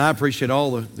I appreciate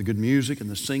all the good music and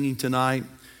the singing tonight.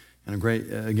 And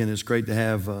again, it's great to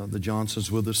have the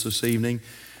Johnsons with us this evening.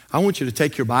 I want you to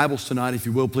take your Bibles tonight, if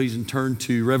you will, please, and turn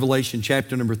to Revelation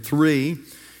chapter number 3.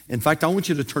 In fact, I want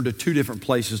you to turn to two different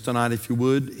places tonight, if you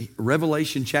would.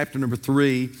 Revelation chapter number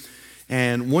 3.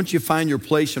 And once you find your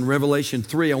place in Revelation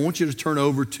 3, I want you to turn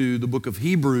over to the book of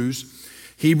Hebrews,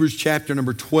 Hebrews chapter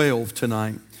number 12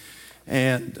 tonight.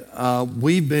 And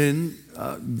we have been,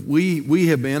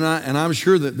 and I'm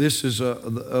sure that this is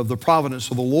of the providence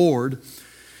of the Lord,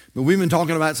 but we've been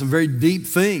talking about some very deep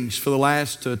things for the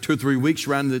last 2 or 3 weeks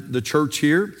around the church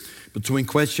here, between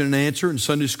question and answer and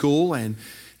Sunday school, and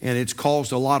it's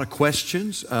caused a lot of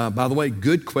questions. By the way,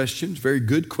 good questions, very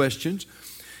good questions.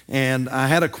 And I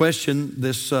had a question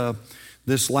this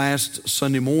last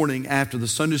Sunday morning after the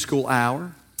Sunday school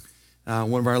hour.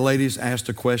 One of our ladies asked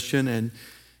a question,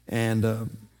 and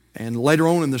later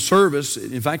on in the service,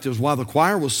 in fact, it was while the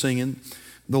choir was singing,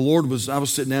 I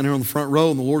was sitting down here on the front row,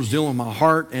 and the Lord was dealing with my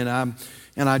heart, and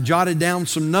I jotted down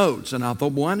some notes, and I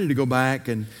thought, well, I need to go back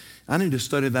and I need to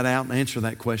study that out and answer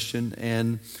that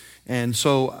question. And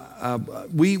so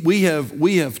we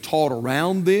have taught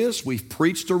around this, we've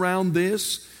preached around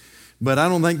this, but I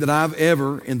don't think that I've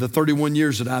ever, in the 31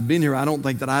 years that I've been here, I don't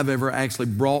think that I've ever actually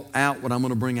brought out what I'm going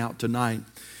to bring out tonight.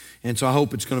 And so I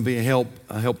hope it's going to be a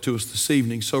help to us this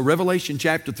evening. So Revelation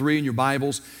chapter 3 in your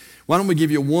Bibles. Why don't we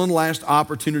give you one last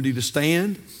opportunity to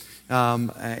stand,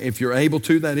 if you're able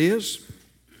to, that is.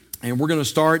 And we're going to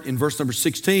start in verse number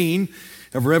 16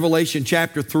 of Revelation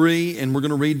chapter 3, and we're going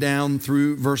to read down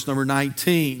through verse number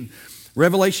 19.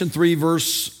 Revelation 3,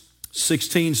 verse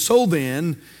 16. So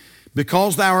then,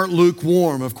 because thou art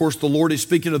lukewarm, of course the Lord is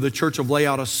speaking to the church of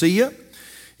Laodicea,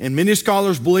 and many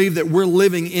scholars believe that we're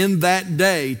living in that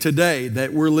day today,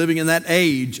 that we're living in that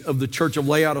age of the church of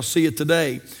Laodicea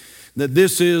today, that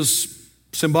this is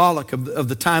symbolic of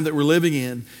the time that we're living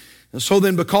in. And so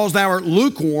then, because thou art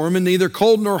lukewarm and neither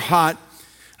cold nor hot,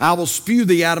 I will spew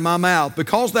thee out of my mouth.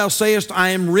 Because thou sayest, I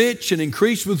am rich and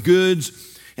increase with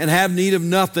goods and have need of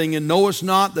nothing, and knowest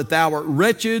not that thou art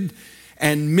wretched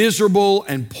and miserable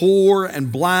and poor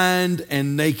and blind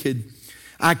and naked.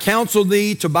 I counsel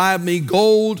thee to buy of me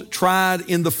gold tried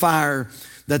in the fire,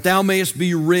 that thou mayest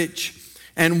be rich,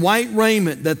 and white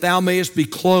raiment, that thou mayest be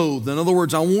clothed. In other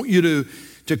words, I want you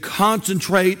to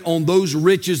concentrate on those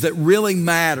riches that really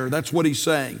matter. That's what he's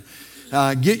saying.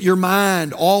 Get your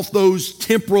mind off those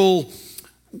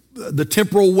the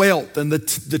temporal wealth and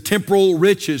the temporal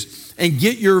riches, and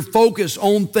get your focus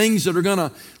on things that are going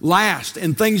to last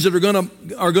and things that are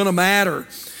going to matter.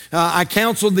 I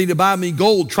counsel thee to buy me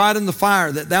gold tried in the fire,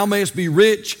 that thou mayest be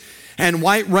rich, and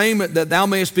white raiment, that thou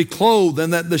mayest be clothed,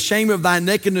 and that the shame of thy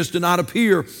nakedness do not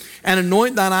appear, and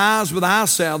anoint thine eyes with eye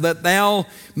salve, that thou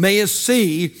mayest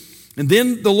see. And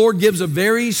then the Lord gives a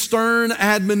very stern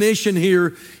admonition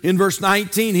here in verse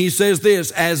 19. He says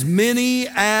this, as many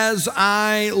as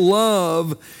I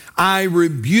love, I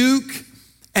rebuke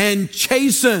and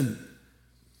chasten.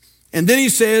 And then he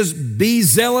says, be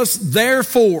zealous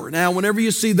therefore. Now, whenever you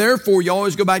see therefore, you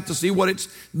always go back to see what it's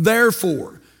there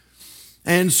for.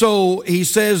 And so he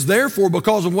says, therefore,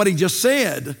 because of what he just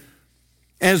said,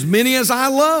 as many as I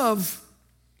love,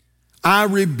 I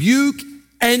rebuke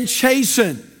and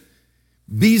chasten.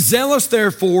 Be zealous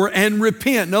therefore and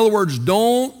repent. In other words,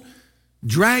 don't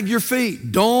drag your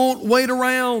feet. Don't wait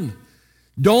around.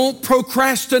 Don't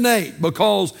procrastinate,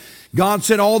 because God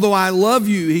said, although I love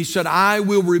you, he said, I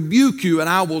will rebuke you and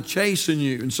I will chasten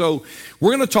you. And so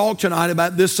we're going to talk tonight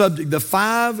about this subject, the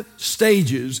 5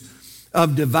 stages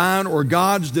of divine or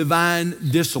God's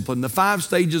divine discipline. The 5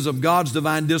 stages of God's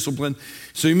divine discipline.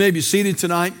 So you may be seated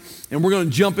tonight, and we're going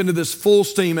to jump into this full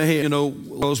steam ahead. You know,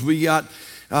 as we got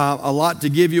a lot to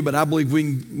give you, but I believe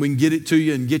we can get it to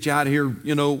you and get you out of here,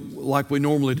 you know, like we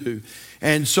normally do.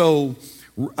 And so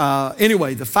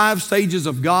anyway, the 5 stages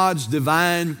of God's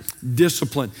divine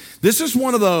discipline. This is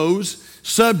one of those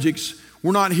subjects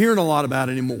we're not hearing a lot about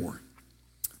anymore.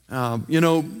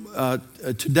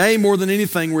 Today more than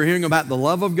anything, we're hearing about the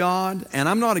love of God, and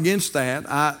I'm not against that.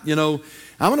 I'm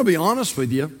going to be honest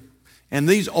with you, and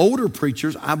these older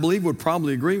preachers, I believe, would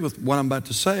probably agree with what I'm about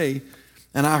to say.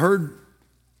 And I heard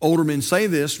older men say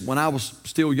this when I was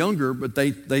still younger, but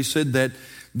they said that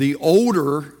the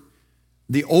older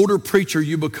preacher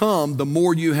you become, the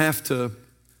more you have to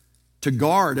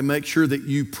guard and make sure that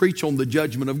you preach on the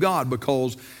judgment of God,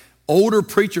 because older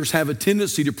preachers have a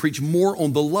tendency to preach more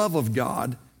on the love of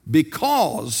God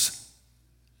because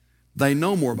they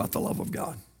know more about the love of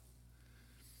God.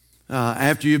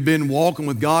 After you've been walking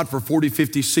with God for 40,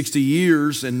 50, 60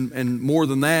 years and more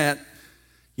than that,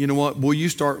 you know what? Well, you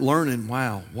start learning,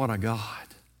 wow, what a God.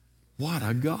 What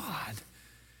a God.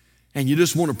 And you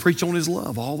just want to preach on his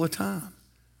love all the time.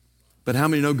 But how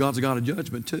many know God's a God of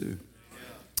judgment too?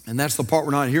 And that's the part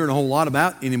we're not hearing a whole lot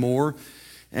about anymore.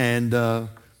 And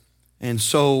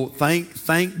so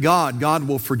thank God. God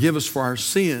will forgive us for our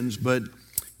sins, but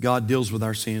God deals with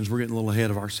our sins. We're getting a little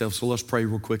ahead of ourselves, so let's pray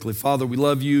real quickly. Father, we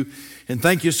love you, and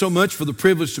thank you so much for the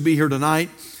privilege to be here tonight.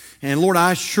 And Lord,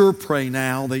 I sure pray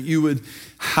now that you would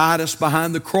hide us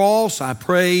behind the cross. I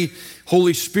pray,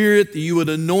 Holy Spirit, that you would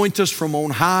anoint us from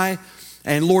on high.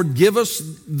 And Lord, give us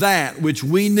that which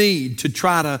we need to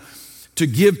try to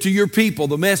give to your people,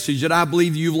 the message that I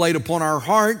believe you've laid upon our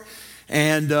heart.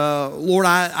 And Lord,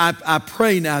 I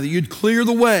pray now that you'd clear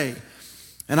the way.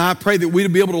 And I pray that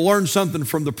we'd be able to learn something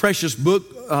from the precious book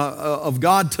of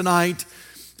God tonight.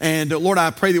 And Lord, I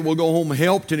pray that we'll go home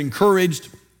helped and encouraged,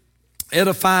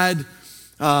 edified,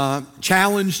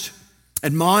 challenged,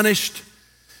 admonished.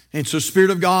 And so,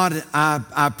 Spirit of God,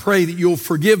 I pray that you'll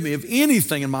forgive me of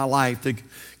anything in my life that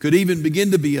could even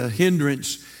begin to be a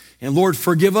hindrance. And Lord,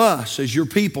 forgive us as your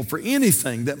people for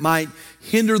anything that might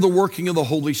hinder the working of the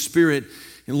Holy Spirit.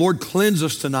 And Lord, cleanse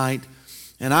us tonight.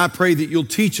 And I pray that you'll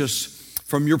teach us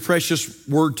from your precious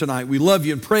word tonight. We love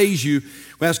you and praise you.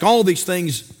 We ask all these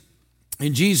things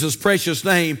in Jesus' precious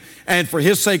name. And for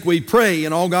his sake we pray.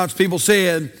 And all God's people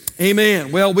said,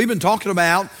 amen. Well, we've been talking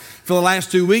about, for the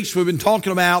last 2 weeks, we've been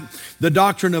talking about the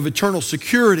doctrine of eternal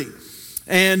security.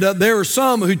 And there are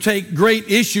some who take great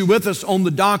issue with us on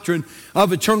the doctrine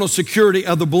of eternal security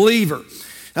of the believer.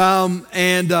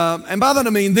 And by that I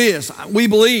mean this. We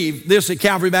believe this at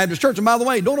Calvary Baptist Church. And by the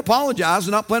way, don't apologize.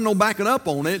 I'm not planning on backing up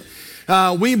on it.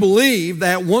 We believe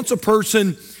that once a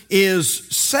person is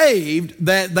saved,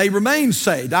 that they remain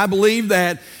saved. I believe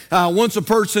that once a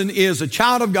person is a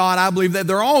child of God, I believe that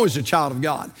they're always a child of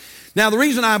God. Now, the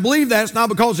reason I believe that is not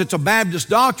because it's a Baptist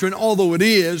doctrine, although it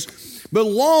is, but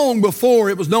long before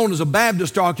it was known as a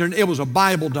Baptist doctrine, it was a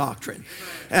Bible doctrine.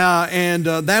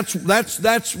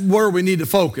 That's where we need to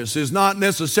focus, is not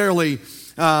necessarily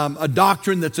a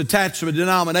doctrine that's attached to a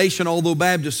denomination, although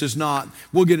Baptist is not.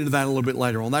 We'll get into that a little bit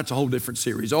later on. That's a whole different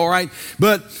series, all right?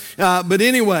 But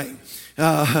anyway,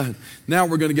 now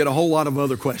we're going to get a whole lot of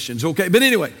other questions, okay? But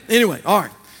anyway, all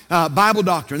right. Bible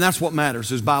doctrine, that's what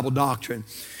matters, is Bible doctrine.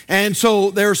 And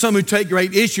so there are some who take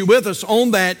great issue with us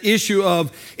on that issue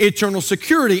of eternal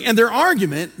security. And their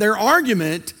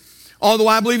argument, although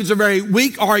I believe it's a very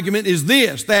weak argument, is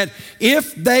this, that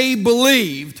if they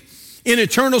believed in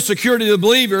eternal security of the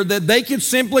believer, that they could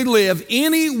simply live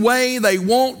any way they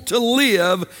want to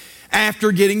live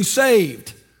after getting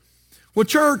saved. Well,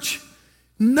 church,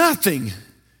 nothing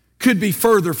could be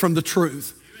further from the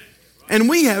truth. And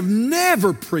we have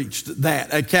never preached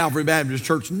that at Calvary Baptist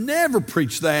Church, never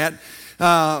preached that.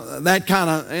 That kind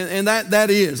of, and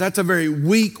that's a very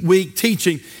weak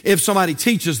teaching if somebody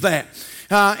teaches that.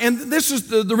 And this is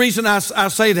the reason I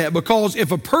say that, because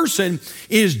if a person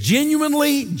is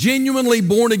genuinely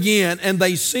born again and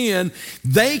they sin,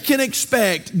 they can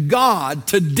expect God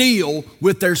to deal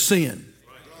with their sin.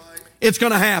 It's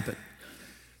going to happen.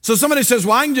 So somebody says,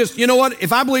 well, I can just, you know what,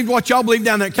 if I believe what y'all believe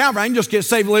down there at Calvary, I can just get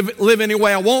saved, live any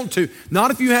way I want to. Not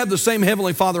if you have the same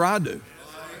Heavenly Father I do.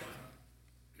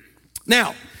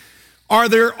 Now, are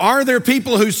there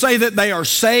people who say that they are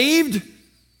saved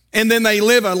and then they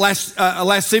live a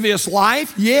lascivious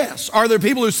life? Yes. Are there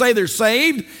people who say they're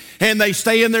saved and they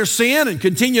stay in their sin and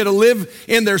continue to live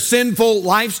in their sinful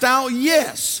lifestyle?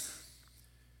 Yes.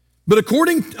 But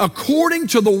according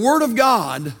to the Word of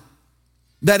God,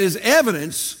 that is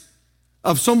evidence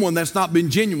of someone that's not been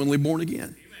genuinely born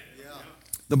again.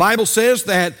 The Bible says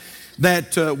that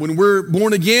when we're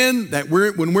born again,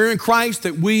 when we're in Christ,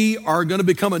 that we are going to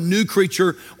become a new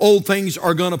creature. Old things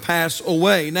are going to pass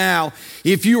away. Now,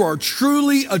 if you are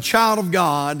truly a child of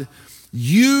God,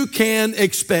 you can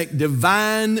expect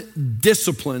divine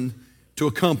discipline to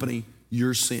accompany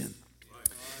your sin.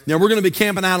 Now, we're going to be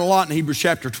camping out a lot in Hebrews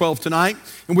chapter 12 tonight.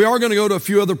 And we are going to go to a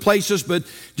few other places, but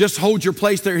just hold your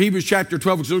place there, Hebrews chapter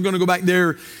 12, because we're going to go back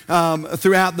there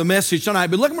throughout the message tonight.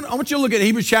 But look, I want you to look at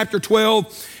Hebrews chapter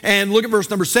 12 and look at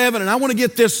verse number 7. And I want to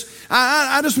get this,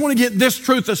 I just want to get this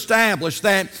truth established,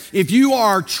 that if you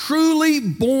are truly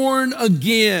born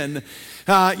again,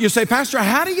 you say, Pastor,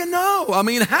 how do you know? I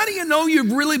mean, how do you know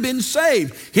you've really been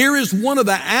saved? Here is one of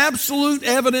the absolute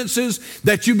evidences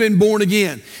that you've been born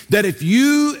again. That if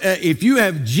you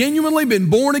have genuinely been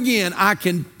born again, I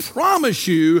can promise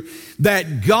you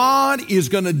that God is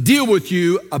going to deal with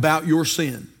you about your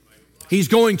sin. He's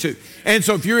going to. And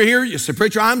so if you're here, you say,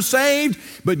 preacher, I'm saved,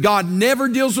 but God never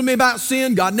deals with me about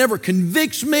sin. God never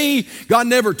convicts me. God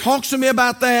never talks to me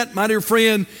about that. My dear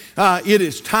friend, it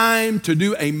is time to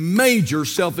do a major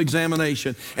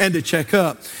self-examination and to check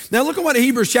up. Now look at what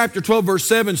Hebrews chapter 12 verse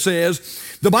 7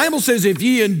 says. The Bible says, if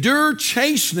ye endure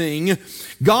chastening,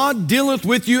 God dealeth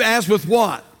with you as with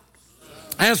what?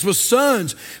 As with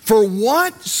sons. For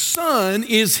what son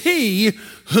is he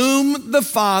whom the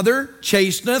Father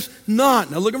chasteneth not?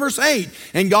 Now look at verse 8.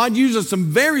 And God uses some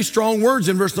very strong words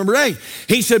in verse number 8.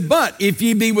 He said, but if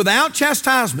ye be without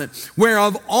chastisement,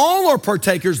 whereof all are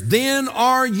partakers, then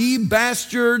are ye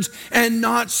bastards and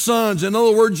not sons. In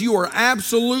other words, you are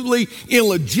absolutely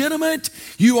illegitimate.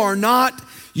 You are not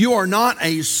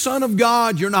a son of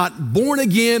God. You're not born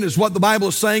again, is what the Bible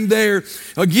is saying there.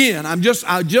 Again, I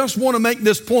just want to make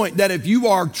this point that if you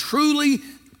are truly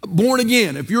born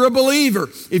again, if you're a believer,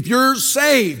 if you're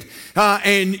saved,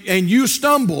 and you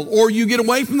stumble or you get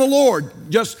away from the Lord,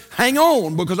 just hang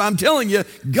on, because I'm telling you,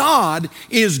 God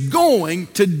is going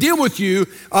to deal with you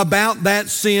about that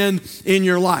sin in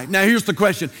your life. Now, here's the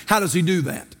question. How does he do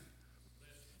that?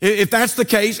 If that's the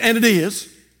case, and it is,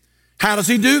 how does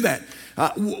he do that?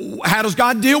 How does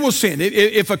God deal with sin?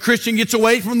 If a Christian gets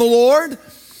away from the Lord,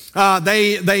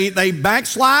 they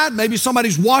backslide. Maybe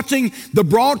somebody's watching the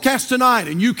broadcast tonight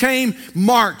and you came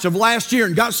March of last year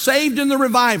and got saved in the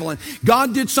revival and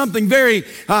God did something very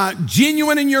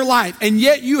genuine in your life, and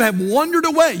yet you have wandered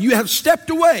away. You have stepped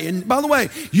away. And by the way,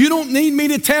 you don't need me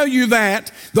to tell you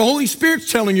that. The Holy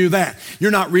Spirit's telling you that.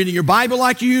 You're not reading your Bible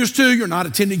like you used to. You're not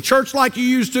attending church like you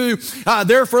used to.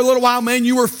 There for a little while, man,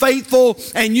 you were faithful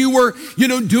and you were,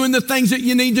 doing the things that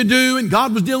you need to do, and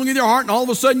God was dealing with your heart, and all of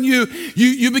a sudden you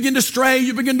begin to stray,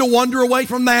 you begin to wander away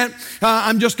from that.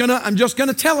 I'm just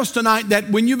gonna tell us tonight that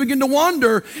when you begin to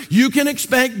wander, you can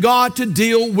expect God to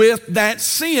deal with that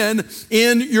sin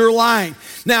in your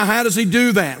life. Now, how does he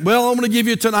do that? Well, I'm going to give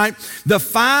you tonight the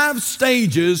 5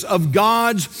 stages of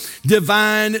God's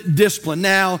divine discipline.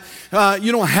 Now,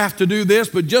 you don't have to do this,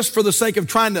 but just for the sake of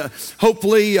trying to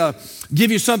hopefully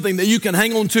give you something that you can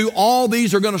hang on to, all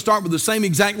these are going to start with the same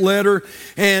exact letter,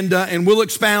 and we'll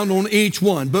expound on each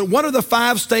one. But what are the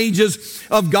 5 stages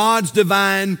of God's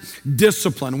divine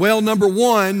discipline? Well, number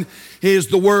 1 is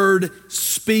the word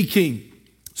speaking.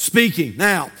 Speaking.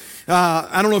 Now,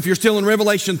 I don't know if you're still in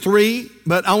Revelation 3,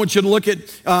 but I want you to look at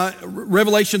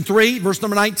Revelation 3, verse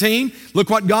number 19. Look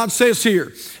what God says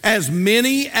here. As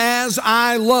many as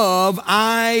I love,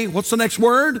 what's the next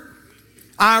word?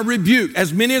 I rebuke.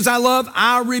 As many as I love,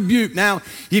 I rebuke. Now,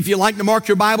 if you like to mark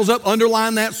your Bibles up,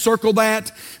 underline that, circle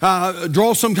that,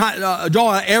 draw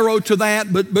an arrow to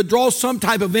that, but draw some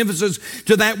type of emphasis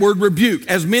to that word rebuke.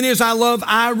 As many as I love,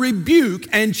 I rebuke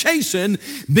and chasten.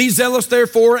 Be zealous,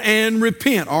 therefore, and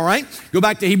repent. All right? Go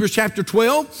back to Hebrews chapter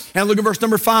 12 and look at verse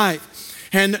number 5.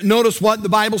 And notice what the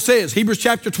Bible says. Hebrews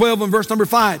chapter 12 and verse number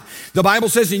 5. The Bible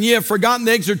says, and ye have forgotten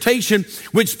the exhortation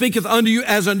which speaketh unto you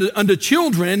as unto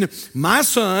children. My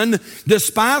son,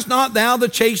 despise not thou the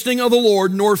chastening of the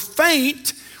Lord, nor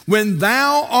faint when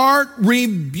thou art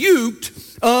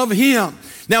rebuked of him.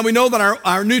 Now we know that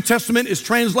our New Testament is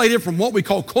translated from what we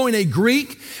call Koine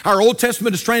Greek. Our Old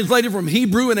Testament is translated from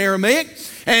Hebrew and Aramaic.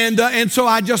 And so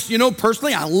I just,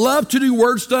 personally, I love to do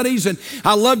word studies, and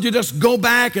I love to just go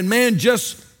back and, man,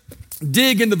 just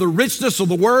dig into the richness of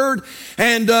the word.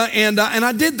 And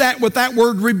I did that with that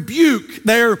word rebuke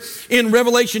there in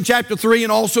Revelation chapter 3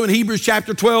 and also in Hebrews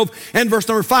chapter 12 and verse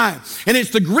number 5. And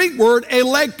it's the Greek word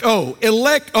electo.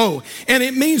 And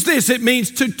it means this. It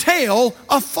means to tell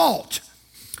a fault.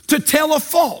 To tell a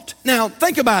fault. Now,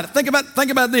 think about it. Think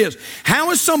about this.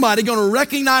 How is somebody going to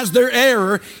recognize their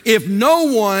error if no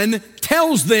one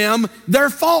tells them their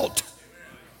fault?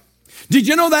 Did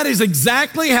you know that is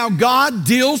exactly how God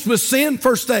deals with sin?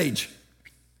 First stage.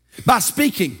 By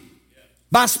speaking.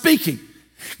 By speaking.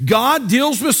 God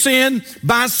deals with sin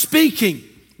by speaking,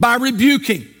 by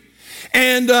rebuking.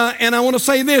 And I want to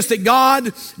say this, that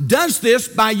God does this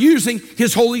by using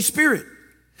His Holy Spirit.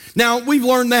 Now, we've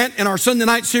learned that in our Sunday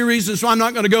night series, and so I'm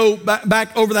not going to go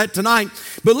back over that tonight.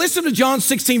 But listen to John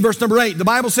 16, verse number 8. The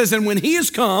Bible says, and when He is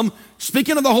come,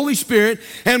 speaking of the Holy Spirit,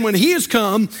 and when He is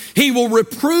come, He will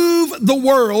reprove the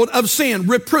world of sin.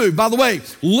 Reprove. By the way,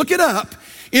 look it up.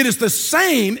 It is the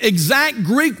same exact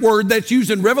Greek word that's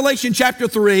used in Revelation chapter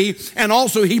 3 and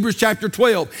also Hebrews chapter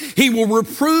 12. He will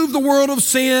reprove the world of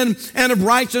sin and of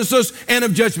righteousness and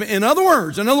of judgment. In other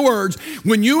words,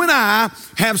 when you and I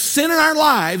have sin in our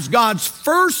lives, God's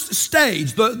first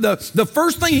stage, the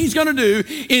first thing He's going to do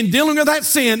in dealing with that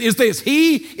sin is this.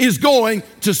 He is going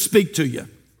to speak to you.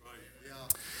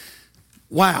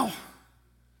 Wow.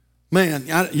 Man,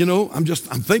 I'm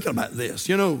thinking about this.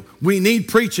 We need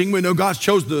preaching. We know God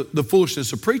chose the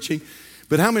foolishness of preaching.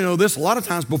 But how many know this? A lot of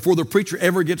times before the preacher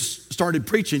ever gets started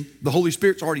preaching, the Holy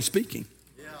Spirit's already speaking.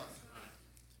 Yeah.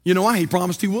 You know why? He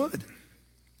promised he would.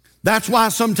 That's why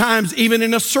sometimes even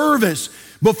in a service,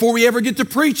 before we ever get to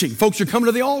preaching, folks are coming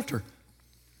to the altar.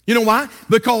 You know why?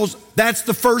 Because that's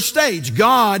the first stage.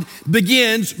 God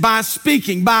begins by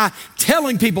speaking, by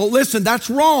telling people, listen,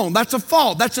 that's wrong, that's a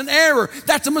fault, that's an error,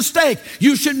 that's a mistake.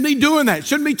 You shouldn't be doing that,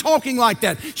 shouldn't be talking like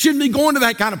that, shouldn't be going to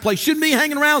that kind of place, shouldn't be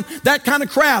hanging around that kind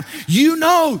of crowd. You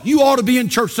know you ought to be in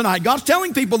church tonight. God's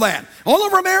telling people that. All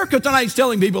over America tonight he's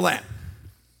telling people that.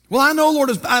 Well, I know, Lord,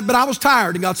 but I was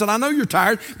tired. And God said, I know you're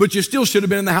tired, but you still should have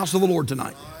been in the house of the Lord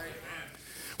tonight.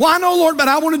 Well, I know, Lord, but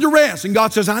I wanted to rest. And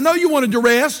God says, I know you wanted to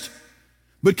rest,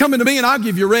 but come into me and I'll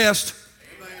give you rest.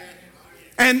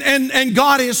 And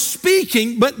God is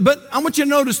speaking, but I want you to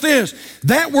notice this.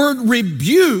 That word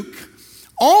rebuke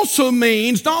also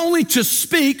means not only to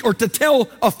speak or to tell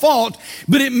a fault,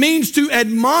 but it means to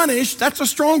admonish. That's a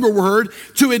stronger word,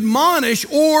 to admonish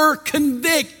or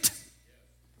convict.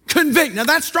 Convict. Now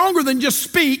that's stronger than just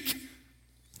speak.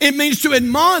 It means to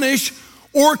admonish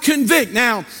or convict.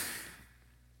 Now,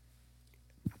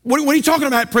 what are you talking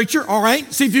about, preacher? All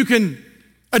right, see if you can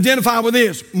identify with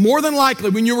this. More than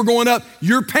likely, when you were growing up,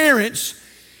 your parents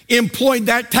employed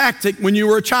that tactic when you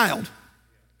were a child.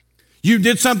 You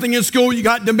did something in school, you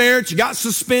got demerits, you got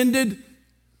suspended.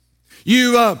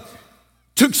 You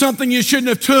took something you shouldn't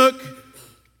have took.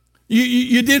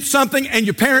 You did something and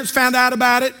your parents found out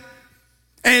about it.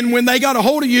 And when they got a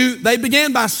hold of you, they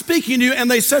began by speaking to you and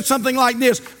they said something like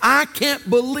this, I can't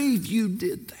believe you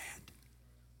did that.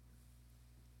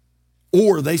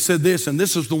 Or they said this, and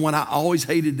this is the one I always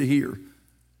hated to hear.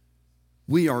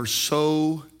 We are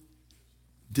so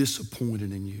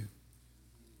disappointed in you.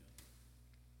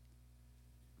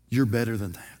 You're better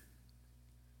than that.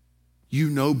 You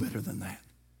know better than that.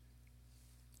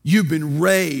 You've been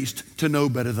raised to know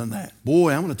better than that.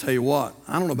 Boy, I'm going to tell you what,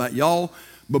 I don't know about y'all,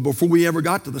 but before we ever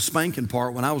got to the spanking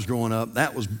part when I was growing up,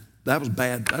 that was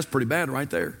bad. That's pretty bad right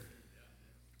there.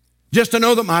 Just to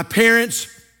know that my parents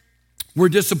were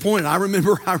disappointed. I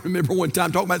remember one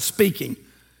time talking about speaking,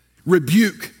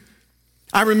 rebuke.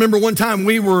 I remember one time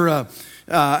we were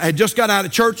had just got out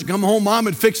of church and come home. Mom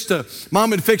had fixed a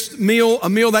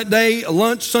meal that day, a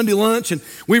lunch, Sunday lunch, and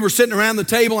we were sitting around the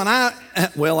table. And I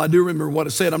do remember what I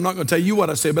said. I'm not going to tell you what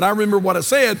I said, but I remember what I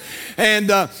said. And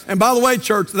by the way,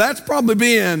 church, that's probably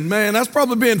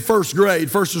been first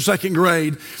or second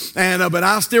grade. And but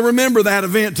I still remember that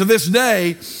event to this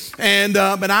day. And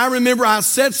but I remember I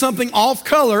said something off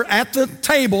color at the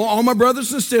table. All my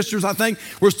brothers and sisters, I think,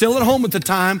 were still at home at the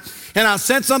time. And I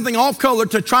said something off color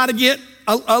to try to get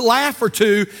a laugh or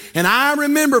two. And I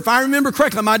remember, if I remember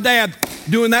correctly, my dad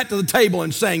doing that to the table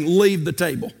and saying, leave the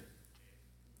table.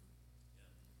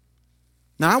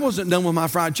 Now, I wasn't done with my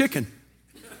fried chicken.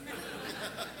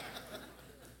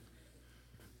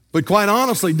 But quite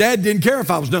honestly, Dad didn't care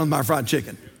if I was done with my fried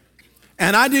chicken.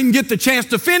 And I didn't get the chance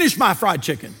to finish my fried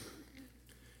chicken.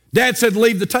 Dad said,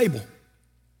 leave the table.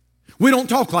 We don't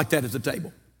talk like that at the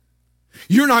table.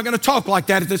 You're not going to talk like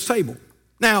that at this table.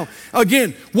 Now,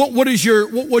 again, what's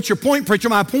your point, preacher?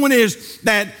 My point is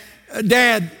that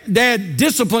Dad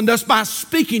disciplined us by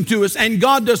speaking to us, and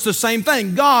God does the same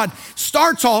thing. God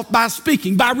starts off by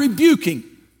speaking, by rebuking.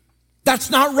 That's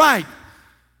not right.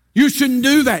 You shouldn't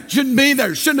do that. Shouldn't be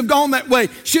there. Shouldn't have gone that way.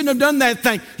 Shouldn't have done that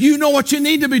thing. You know what you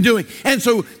need to be doing. And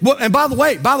so, and by the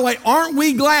way, aren't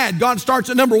we glad God starts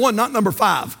at number 1, not number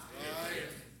 5?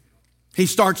 He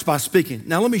starts by speaking.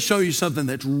 Now, let me show you something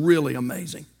that's really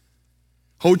amazing.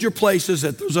 Hold your places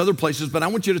at those other places, but I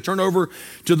want you to turn over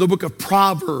to the book of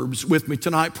Proverbs with me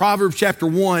tonight, Proverbs chapter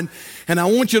 1, and I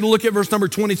want you to look at verse number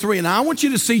 23. And I want you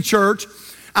to see, church,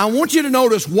 I want you to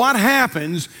notice what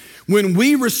happens when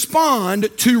we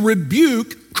respond to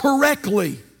rebuke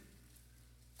correctly.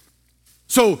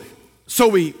 So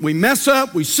we mess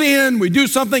up, we sin, we do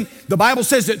something. The Bible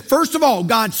says that first of all,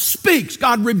 God speaks,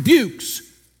 God rebukes.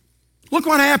 Look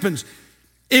what happens.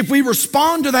 If we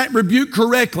respond to that rebuke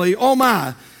correctly, oh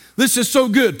my, this is so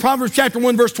good. Proverbs chapter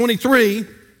 1, verse 23,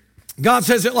 God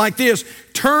says it like this,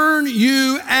 turn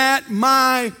you at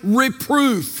my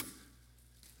reproof.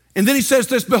 And then he says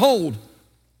this, behold,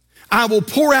 I will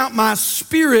pour out my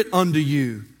spirit unto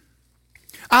you.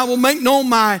 I will make known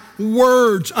my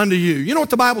words unto you. You know what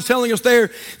the Bible's telling us there?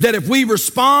 That if we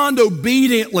respond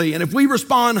obediently and if we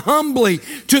respond humbly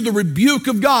to the rebuke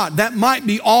of God, that might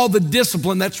be all the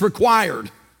discipline that's required.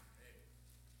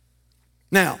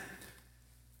 Now,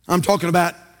 I'm talking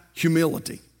about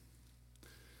humility.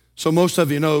 So most of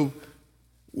you know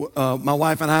My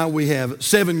wife and I, we have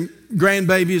 7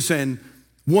 grandbabies and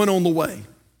 1 on the way.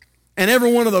 And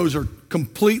every one of those are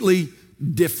completely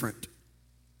different.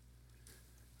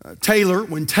 Taylor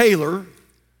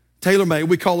May,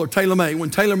 we call her Taylor May. When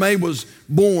Taylor May was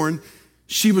born,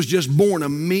 she was just born a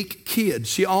meek kid.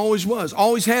 She always was,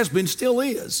 always has been, still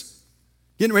is.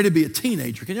 Getting ready to be a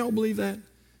teenager. Can y'all believe that?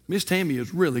 Miss Tammy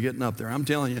is really getting up there, I'm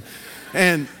telling you.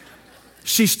 And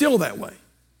she's still that way.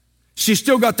 She's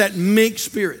still got that meek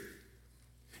spirit.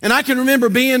 And I can remember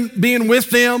being with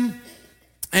them,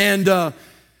 and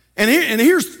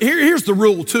here's the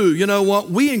rule too. You know what?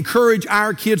 We encourage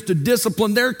our kids to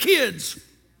discipline their kids,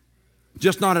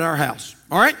 just not at our house.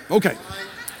 All right? Okay.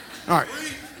 All right.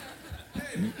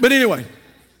 But anyway,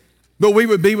 we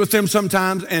would be with them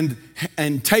sometimes,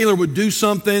 and Taylor would do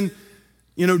something.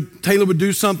 You know, Taylor would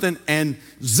do something, and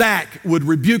Zach would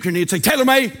rebuke her, and he'd say, "Taylor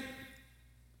May."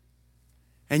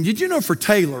 And did you know for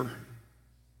Taylor,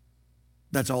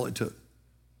 that's all it took?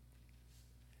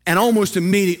 And almost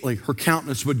immediately, her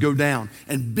countenance would go down,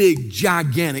 and big,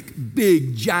 gigantic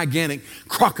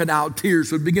crocodile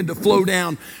tears would begin to flow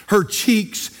down her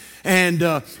cheeks. And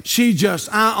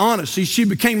honestly, she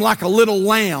became like a little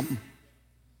lamb.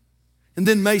 And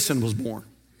then Mason was born.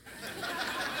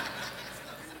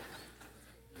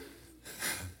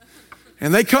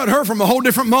 And they cut her from a whole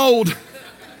different mold.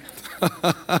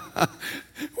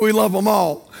 We love them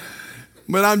all.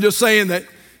 But I'm just saying that,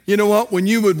 you know what? When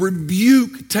you would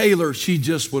rebuke Taylor, she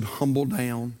just would humble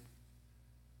down.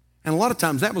 And a lot of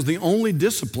times that was the only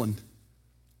discipline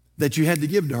that you had to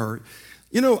give to her.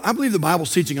 You know, I believe the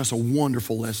Bible's teaching us a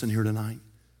wonderful lesson here tonight.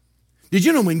 Did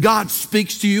you know when God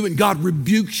speaks to you and God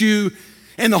rebukes you,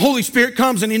 and the Holy Spirit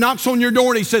comes and He knocks on your door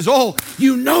and He says, "Oh,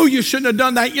 you know you shouldn't have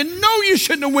done that. You know you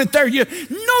shouldn't have went there. You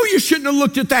know you shouldn't have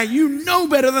looked at that. You know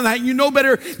better than that. You know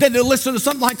better than to listen to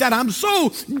something like that. I'm so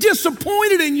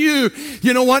disappointed in you."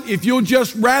 You know what? If you'll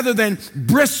just, rather than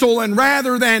bristle and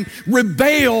rather than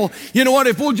rebel, you know what?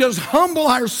 If we'll just humble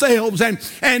ourselves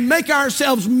and make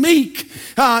ourselves meek,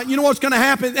 you know what's going to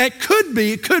happen? It could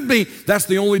be, that's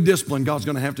the only discipline God's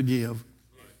going to have to give.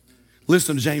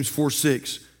 Listen to James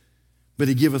 4:6. "But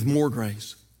He giveth more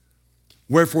grace.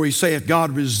 Wherefore He saith,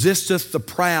 God resisteth the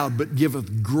proud, but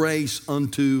giveth grace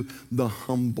unto the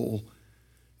humble."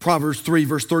 Proverbs 3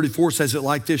 verse 34 says it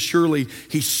like this: "Surely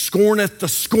He scorneth the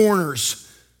scorners,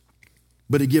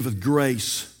 but He giveth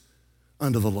grace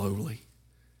unto the lowly."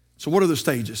 So what are the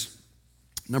stages?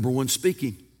 Number 1,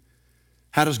 speaking.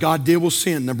 How does God deal with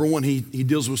sin? Number 1, He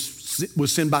deals with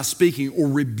sin by speaking or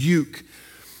rebuke.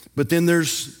 But then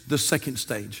there's the second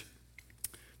stage.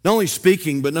 Not only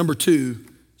speaking, but number 2,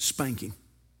 spanking.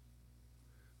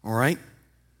 All right?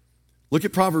 Look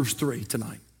at Proverbs 3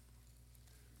 tonight.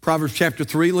 Proverbs chapter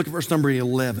 3, look at verse number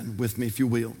 11 with me, if you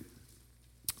will.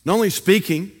 Not only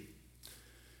speaking,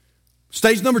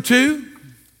 stage number 2,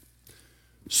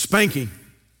 spanking.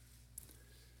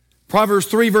 Proverbs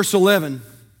 3, verse 11.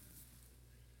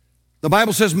 The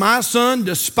Bible says, "My son,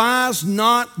 despise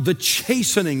not the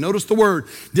chastening." Notice the word.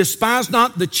 "Despise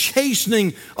not the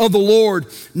chastening of the Lord,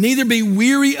 neither be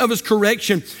weary of His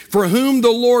correction. For whom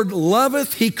the Lord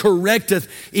loveth, He correcteth,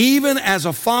 even as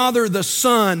a father the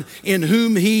son in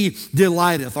whom He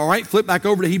delighteth." All right, flip back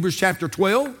over to Hebrews chapter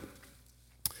 12.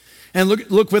 And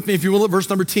look with me, if you will, at verse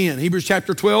number 10. Hebrews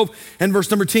chapter 12 and verse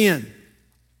number 10.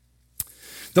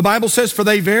 The Bible says, "For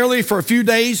they verily for a few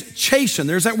days chastened,"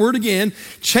 there's that word again,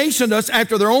 "chastened us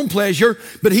after their own pleasure,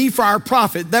 but He for our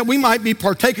profit, that we might be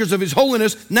partakers of His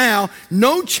holiness. Now,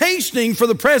 no chastening for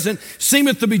the present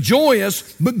seemeth to be joyous,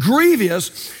 but grievous.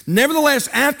 Nevertheless,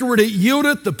 afterward it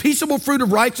yieldeth the peaceable fruit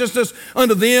of righteousness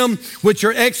unto them which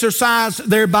are exercised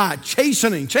thereby."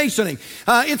 Chastening.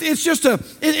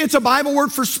 It's a Bible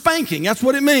word for spanking. That's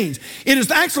what it means. It is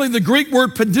actually the Greek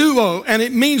word peduo, and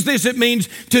it means this. It means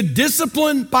to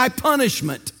discipline by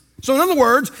punishment. So in other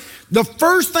words, the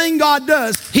first thing God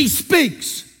does, He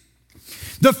speaks.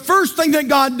 The first thing that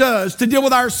God does to deal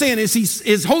with our sin is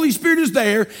His Holy Spirit is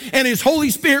there, and His Holy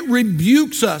Spirit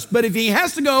rebukes us. But if He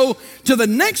has to go to the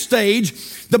next stage,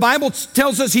 the Bible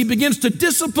tells us He begins to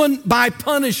discipline by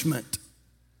punishment.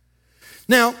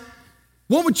 Now,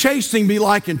 what would chastening be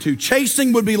likened to?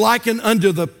 Chastening would be likened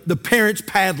unto the parents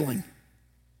paddling.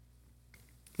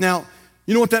 Now,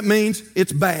 you know what that means?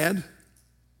 It's bad,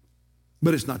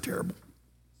 but it's not terrible.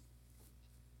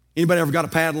 Anybody ever got a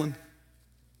paddling?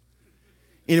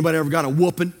 Anybody ever got a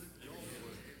whooping?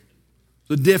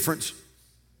 The difference.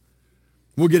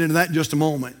 We'll get into that in just a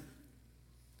moment.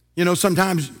 You know,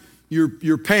 sometimes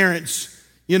your parents,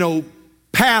 you know,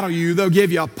 paddle you. They'll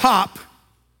give you a pop.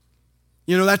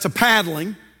 You know, that's a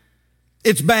paddling.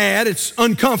 It's bad. It's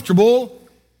uncomfortable.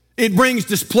 It brings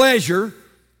displeasure,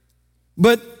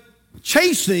 but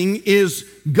chastening is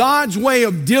God's way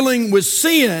of dealing with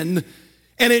sin,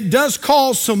 and it does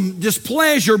cause some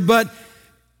displeasure, but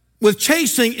with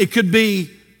chastening, it could be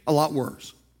a lot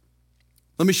worse.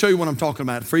 Let me show you what I'm talking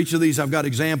about. For each of these, I've got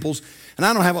examples, and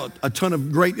I don't have a ton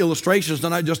of great illustrations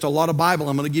tonight, just a lot of Bible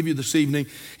I'm going to give you this evening.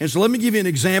 And so let me give you an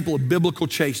example of biblical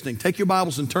chastening. Take your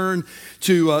Bibles and turn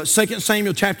to 2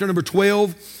 Samuel chapter number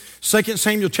 12. 2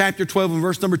 Samuel chapter 12 and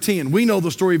verse number 10. We know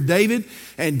the story of David,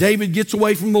 and David gets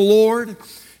away from the Lord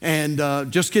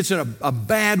and just gets in a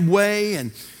bad way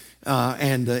and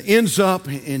ends up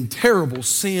in terrible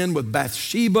sin with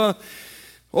Bathsheba.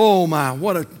 Oh my,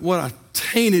 what a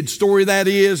tainted story that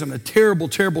is, and a terrible,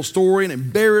 terrible story, an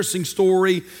embarrassing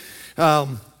story.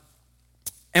 And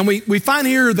we find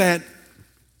here that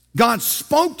God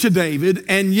spoke to David,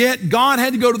 and yet God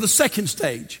had to go to the second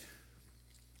stage.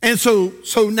 And so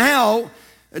now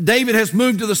David has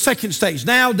moved to the second stage.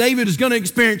 Now David is going to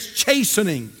experience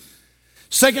chastening.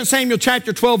 2 Samuel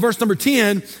chapter 12, verse number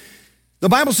 10, the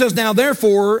Bible says, now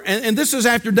therefore, and this is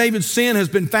after David's sin has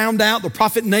been found out, the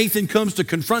prophet Nathan comes to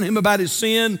confront him about his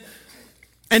sin.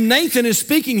 And Nathan is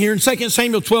speaking here in 2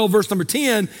 Samuel 12, verse number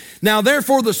 10, now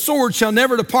therefore the sword shall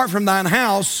never depart from thine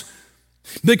house,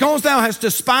 because thou hast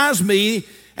despised me,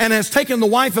 and hast taken the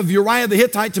wife of Uriah the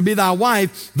Hittite to be thy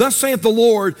wife. Thus saith the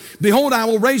Lord, behold, I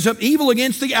will raise up evil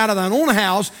against thee out of thine own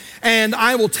house, and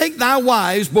I will take thy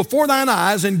wives before thine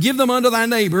eyes, and give them unto thy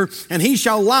neighbor, and he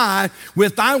shall lie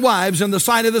with thy wives in the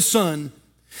sight of the sun.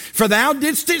 For thou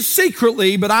didst it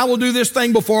secretly, but I will do this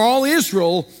thing before all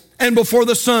Israel and before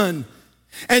the sun.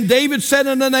 And David said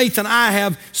unto Nathan, I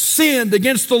have sinned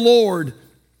against the Lord.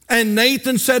 And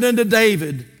Nathan said unto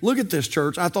David, look at this,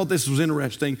 church, I thought this was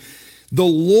interesting. The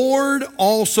Lord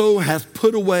also hath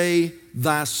put away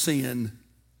thy sin.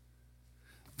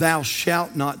 Thou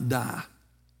shalt not die.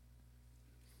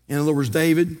 In other words,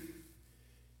 David,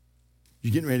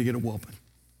 you're getting ready to get a whooping.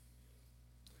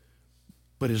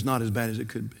 But it's not as bad as it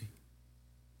could be.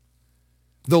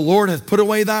 The Lord hath put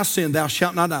away thy sin. Thou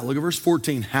shalt not die. Look at verse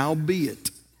 14.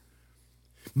 Howbeit,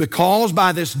 because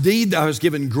by this deed thou hast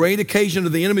given great occasion to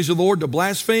the enemies of the Lord to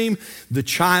blaspheme, the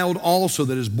child also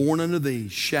that is born unto thee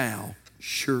shall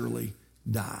surely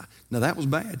die. Now that was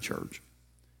bad, church.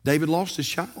 David lost his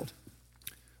child.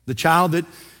 The child that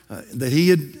he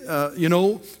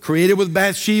had, created with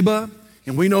Bathsheba.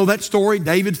 And we know that story.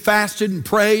 David fasted and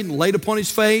prayed and laid upon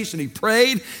his face, and he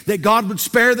prayed that God would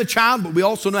spare the child, but we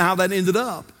also know how that ended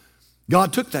up.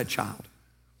 God took that child.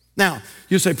 Now,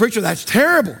 you say, preacher, that's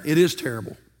terrible. It is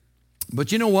terrible.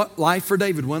 But you know what? Life for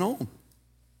David went on.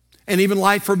 And even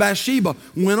life for Bathsheba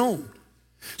went on.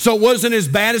 So it wasn't as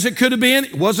bad as it could have been.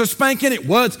 It was a spanking. It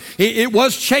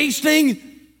was chastening.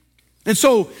 And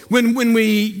so when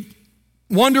we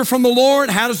wonder from the Lord,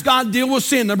 how does God deal with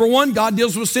sin? Number one, God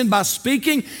deals with sin by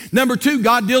speaking. Number two,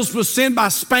 God deals with sin by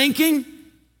spanking.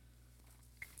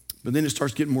 But then it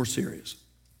starts getting more serious.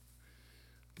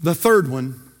 The third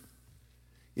one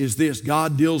is this: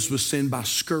 God deals with sin by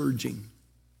scourging.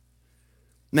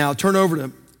 Now turn over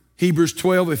to Hebrews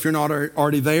 12 if you're not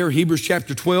already there. Hebrews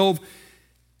chapter 12.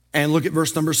 And look at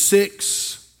verse number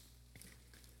 6.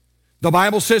 The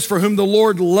Bible says, for whom the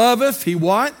Lord loveth, he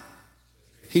what?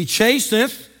 He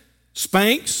chasteneth,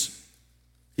 spanks.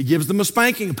 He gives them a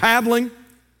spanking, a paddling.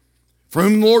 For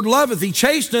whom the Lord loveth, he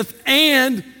chasteneth,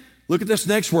 and, look at this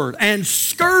next word, and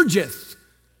scourgeth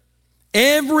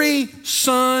every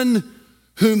son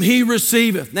whom he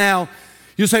receiveth. Now,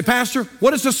 you say, Pastor,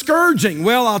 what is a scourging?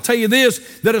 Well, I'll tell you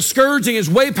this, that a scourging is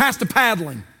way past a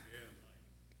paddling.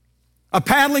 A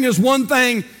paddling is one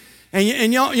thing,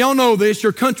 and y'all know this,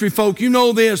 you're country folk, you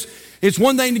know this. It's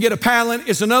one thing to get a paddling,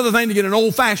 it's another thing to get an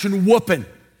old-fashioned whooping.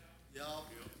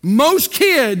 Most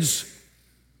kids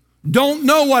don't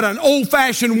know what an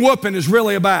old-fashioned whooping is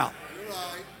really about.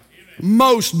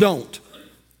 Most don't.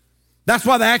 That's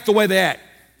why they act the way they act.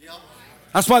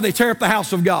 That's why they tear up the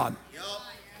house of God.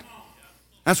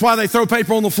 That's why they throw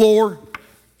paper on the floor.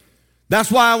 That's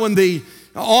why when the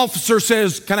officer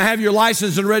says, can I have your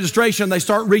license and registration, they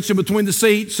start reaching between the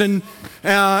seats and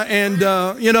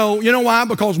you know why?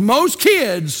 Because most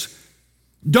kids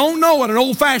don't know what an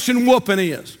old-fashioned whooping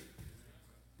is.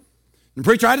 And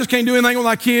preacher, I just can't do anything with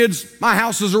my kids. My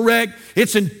house is a wreck.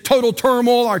 It's in total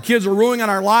turmoil. Our kids are ruining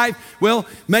our life. Well,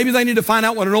 maybe they need to find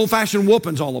out what an old-fashioned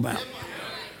whooping's all about.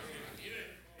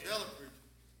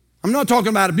 I'm not talking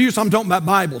about abuse. I'm talking about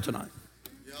Bible tonight.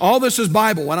 All this is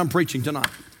Bible, what I'm preaching tonight.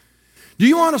 Do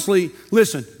you honestly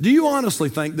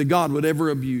think that God would ever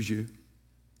abuse you?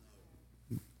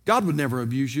 God would never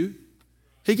abuse you.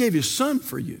 He gave his son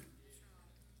for you.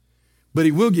 But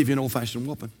he will give you an old-fashioned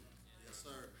whooping.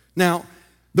 Now,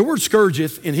 the word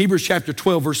scourgeth in Hebrews chapter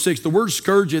 12, verse 6, the word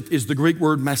scourgeth is the Greek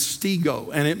word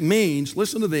mastigo, and it means,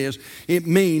 listen to this, it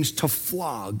means to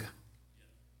flog.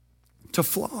 To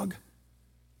flog.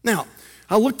 Now,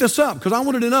 I looked this up because I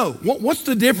wanted to know, what's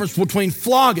the difference between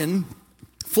flogging,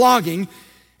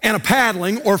 and a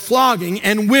paddling, or flogging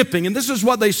and whipping? And this is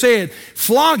what they said.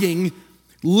 Flogging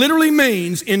literally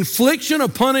means infliction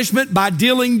of punishment by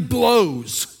dealing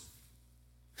blows.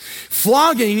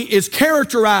 Flogging is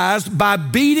characterized by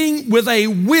beating with a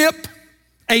whip,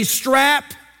 a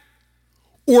strap,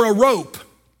 or a rope.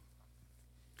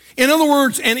 In other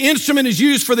words, an instrument is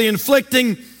used for the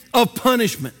inflicting of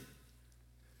punishment.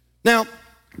 Now,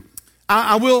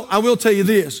 I will tell you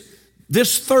this.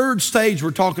 This third stage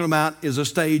we're talking about is a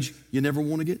stage you never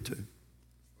want to get to.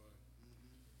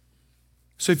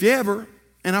 So if you ever,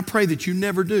 and I pray that you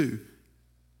never do,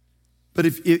 but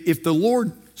if the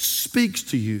Lord speaks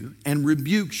to you and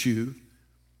rebukes you,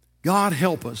 God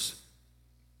help us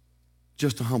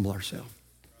just to humble ourselves.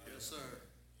 Yes, sir.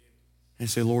 And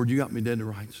say, Lord, you got me dead to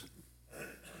rights.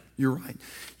 You're right.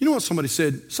 You know what somebody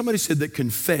said? Somebody said that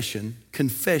confession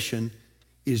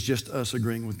is just us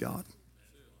agreeing with God.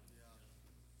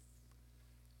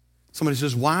 Somebody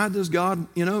says, why does God,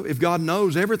 if God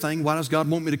knows everything, why does God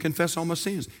want me to confess all my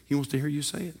sins? He wants to hear you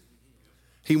say it.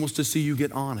 He wants to see you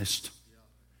get honest.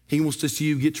 He wants to see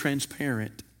you get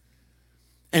transparent.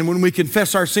 And when we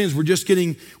confess our sins, we're just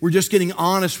getting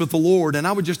honest with the Lord. And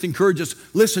I would just encourage us,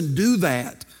 listen, do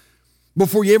that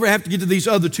before you ever have to get to these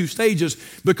other two stages,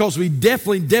 because we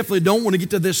definitely don't want to get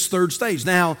to this third stage.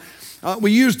 Now,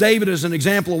 we used David as an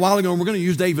example a while ago, and we're going to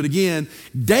use David again.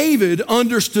 David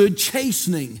understood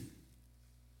chastening.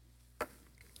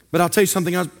 But I'll tell you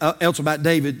something else about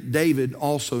David. David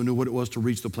also knew what it was to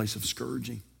reach the place of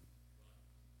scourging.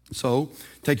 So,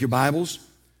 take your Bibles,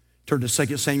 turn to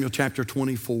 2 Samuel chapter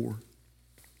 24.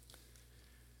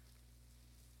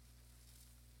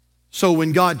 So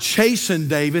when God chastened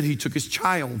David, he took his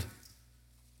child.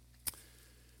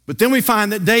 But then we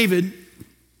find that David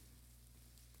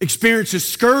experiences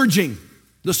scourging,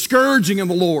 the scourging of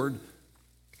the Lord.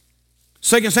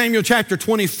 2 Samuel chapter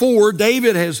 24,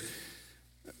 David is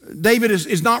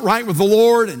not right with the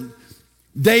Lord, and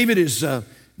David is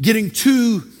getting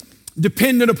too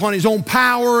dependent upon his own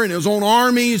power and his own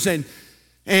armies, and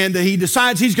he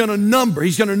decides he's going to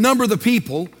number the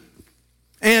people.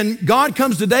 And God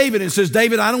comes to David and says,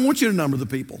 David, I don't want you to number the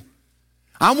people.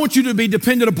 I want you to be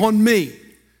dependent upon me.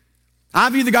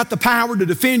 I've either got the power to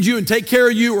defend you and take care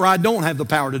of you, or I don't have the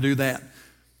power to do that.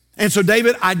 And so,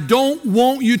 David, I don't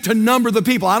want you to number the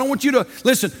people. I don't want you to,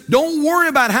 listen, don't worry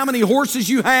about how many horses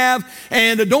you have,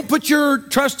 and don't put your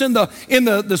trust in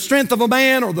the strength of a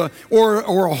man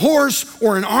or a horse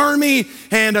or an army,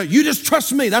 and you just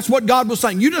trust me. That's what God was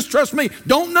saying. You just trust me.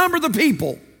 Don't number the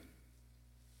people.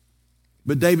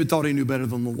 But David thought he knew better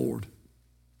than the Lord.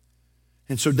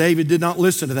 And so David did not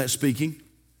listen to that speaking.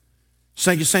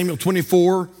 2 Samuel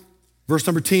 24, verse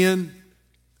number 10.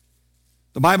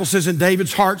 The Bible says, and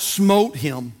David's heart smote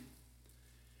him.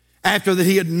 After that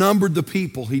he had numbered the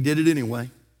people, he did it anyway.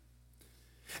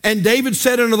 And David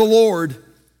said unto the Lord,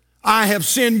 I have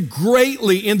sinned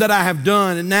greatly in that I have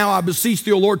done, and now I beseech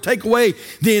thee, O Lord, take away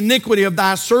the iniquity of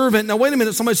thy servant. Now wait a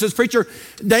minute, somebody says, preacher,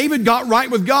 David got right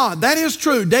with God. That is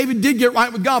true. David did get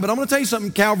right with God, but I'm going to tell you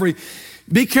something, Calvary.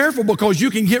 Be careful, because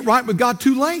you can get right with God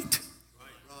too late.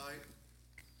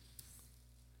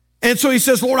 And so he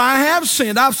says, Lord, I have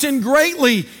sinned. I've sinned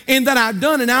greatly in that I've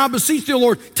done. And now I beseech thee, O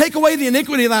Lord, take away the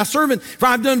iniquity of thy servant, for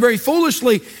I've done very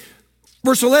foolishly.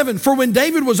 Verse 11, for when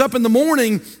David was up in the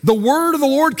morning, the word of the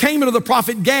Lord came unto the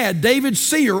prophet Gad, David's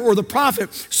seer or the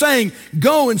prophet, saying,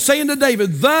 go and say unto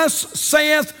David, thus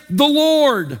saith the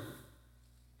Lord,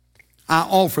 I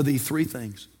offer thee three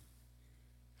things.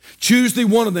 Choose thee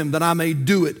one of them, that I may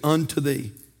do it unto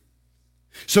thee.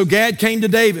 So Gad came to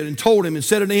David and told him and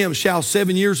said unto him, shall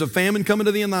 7 years of famine come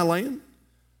into thee in thy land?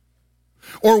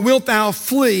 Or wilt thou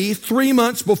flee 3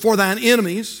 months before thine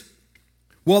enemies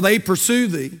while they pursue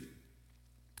thee?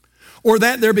 Or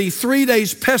that there be 3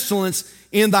 days pestilence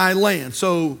in thy land?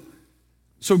 So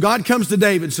God comes to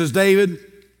David and says, David,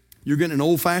 you're getting an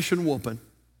old-fashioned whooping.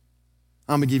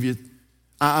 I'm going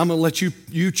to let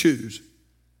you choose.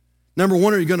 Number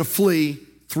one, are you going to flee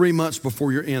 3 months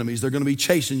before your enemies? They're going to be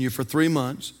chasing you for 3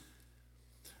 months.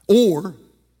 Or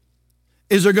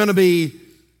is there going to be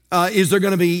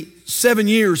 7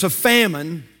 years of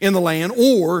famine in the land,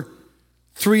 or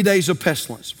 3 days of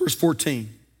pestilence? Verse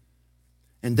 14.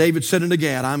 And David said unto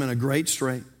Gad, I'm in a great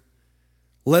strait.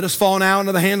 Let us fall now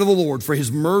into the hand of the Lord, for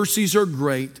his mercies are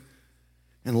great.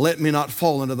 and let me not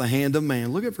fall into the hand of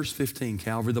man. Look at verse 15,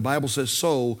 Calvary. The Bible says,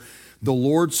 so the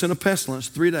Lord sent a pestilence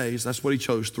 3 days. That's what he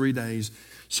chose, 3 days.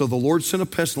 So the Lord sent a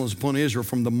pestilence upon Israel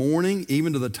from the morning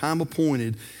even to the time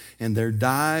appointed, and there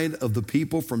died of the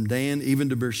people from Dan even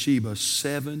to Beersheba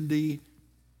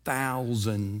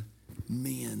 70,000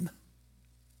 men.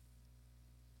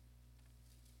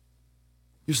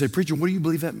 You say, preacher, what do you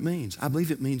believe that means? I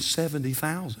believe it means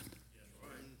 70,000.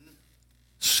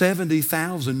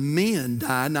 70,000 men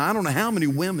died. Now, I don't know how many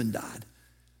women died.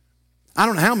 I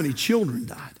don't know how many children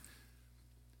died.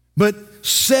 But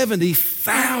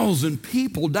 70,000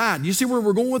 people died. You see where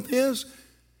we're going with this?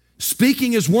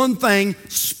 Speaking is one thing,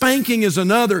 spanking is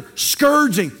another,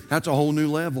 scourging, that's a whole new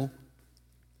level.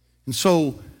 And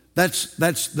so that's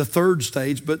the third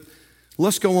stage, but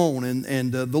let's go on.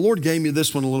 And the Lord gave me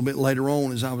this one a little bit later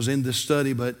on as I was in this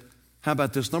study, but how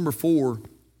about this? Number 4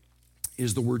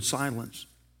 is the word silence.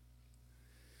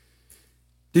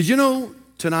 Did you know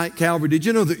tonight, Calvary, did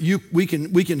you know that we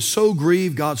can so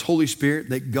grieve God's Holy Spirit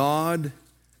that God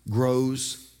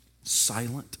grows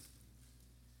silent?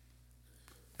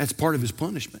 That's part of his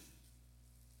punishment.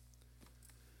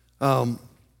 Let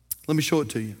me show it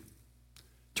to you.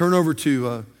 Turn over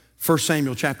to 1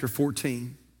 Samuel chapter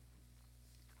 14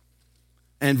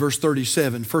 and verse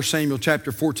 37. 1 Samuel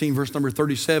chapter 14, verse number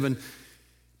 37.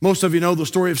 Most of you know the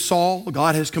story of Saul.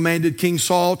 God has commanded King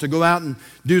Saul to go out and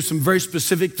do some very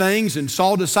specific things, and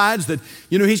Saul decides that,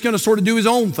 he's going to sort of do his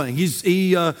own thing.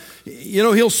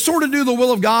 He'll sort of do the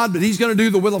will of God, but he's going to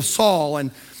do the will of Saul.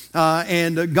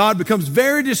 And God becomes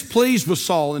very displeased with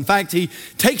Saul. In fact, he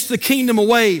takes the kingdom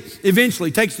away,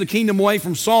 eventually takes the kingdom away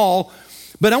from Saul.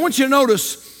 But I want you to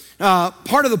notice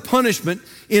part of the punishment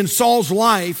in Saul's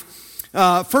life.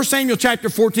 1 Samuel chapter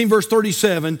 14, verse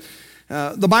 37,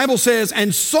 the Bible says,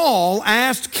 and Saul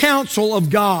asked counsel of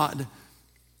God,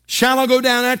 shall I go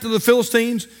down after the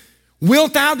Philistines?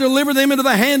 Wilt thou deliver them into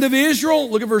the hand of Israel?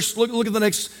 Look at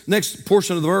the next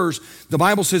portion of the verse. The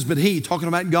Bible says, but he, talking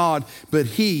about God, but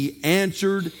he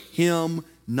answered him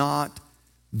not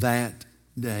that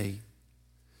day.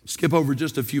 Skip over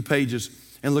just a few pages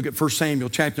and look at 1 Samuel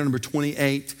chapter number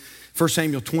 28. 1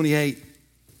 Samuel 28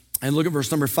 and look at verse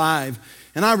number 5.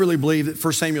 And I really believe that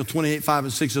 1 Samuel 28, 5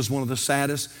 and 6 is some of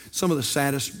the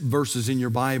saddest verses in your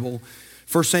Bible.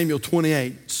 1 Samuel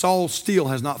 28, Saul still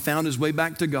has not found his way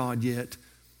back to God yet.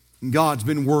 And God's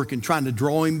been working, trying to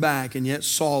draw him back, and yet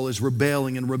Saul is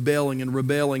rebelling and rebelling and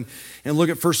rebelling. And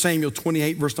look at 1 Samuel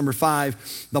 28, verse number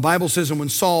 5. The Bible says, and when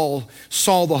Saul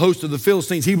saw the host of the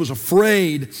Philistines, he was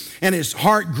afraid, and his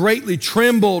heart greatly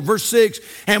trembled. Verse 6,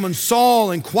 and when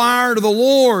Saul inquired of the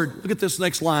Lord, look at this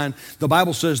next line. The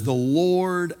Bible says, the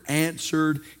Lord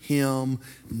answered him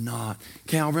not.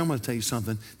 Calvary, I'm going to tell you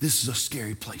something. This is a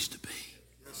scary place to be.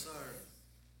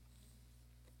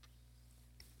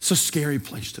 It's a scary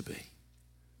place to be.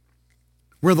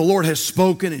 Where the Lord has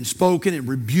spoken and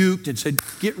rebuked and said,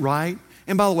 get right.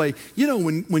 And by the way,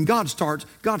 when God starts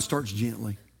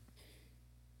gently.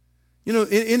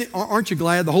 Aren't you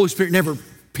glad the Holy Spirit never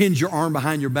pins your arm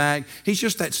behind your back? He's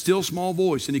just that still small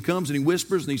voice, and he comes and he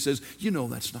whispers and he says,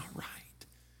 that's not right.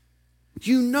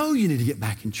 You need to get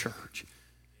back in church.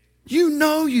 You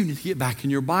need to get back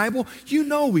in your Bible.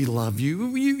 We love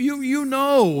you. You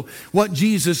know what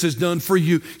Jesus has done for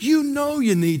you. You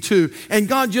need to. And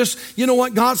God just,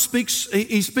 God speaks,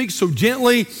 he speaks so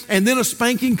gently, and then a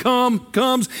spanking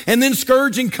comes, and then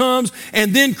scourging comes,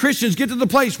 and then Christians get to the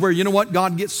place where,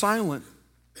 God gets silent.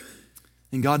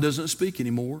 And God doesn't speak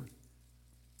anymore.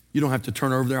 You don't have to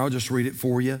turn over there. I'll just read it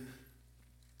for you.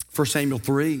 1 Samuel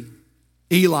 3,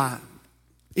 Eli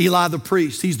the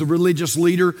priest, he's the religious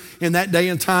leader in that day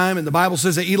and time. And the Bible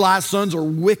says that Eli's sons are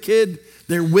wicked.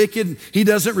 They're wicked. He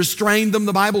doesn't restrain them,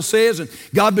 the Bible says. And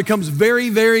God becomes very,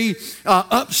 very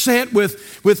upset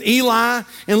with Eli.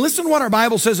 And listen to what our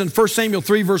Bible says in 1 Samuel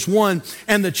 3, verse 1.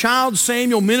 And the child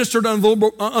Samuel ministered unto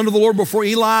the Lord before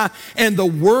Eli. And the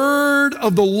word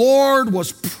of the Lord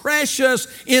was precious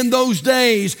in those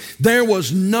days. There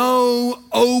was no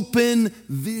open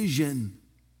vision.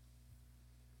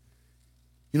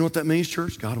 You know what that means,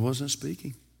 church? God wasn't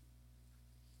speaking.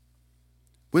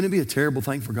 Wouldn't it be a terrible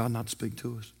thing for God not to speak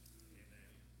to us?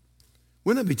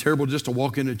 Wouldn't it be terrible just to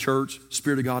walk into church,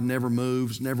 Spirit of God never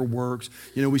moves, never works?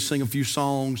 We sing a few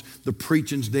songs, the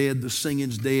preaching's dead, the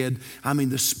singing's dead.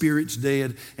 The Spirit's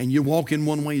dead, and you walk in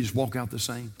one way, you just walk out the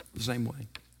same way.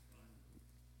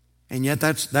 And yet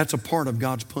that's a part of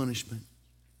God's punishment.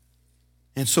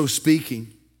 And so speaking,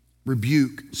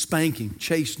 rebuke, spanking,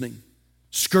 chastening,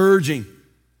 scourging,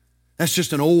 that's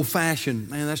just an old-fashioned,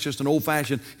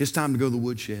 it's time to go to the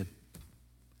woodshed.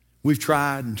 We've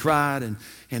tried and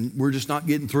we're just not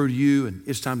getting through to you, and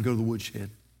it's time to go to the woodshed.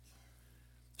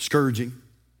 Scourging,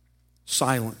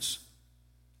 silence.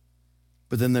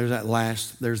 But then there's that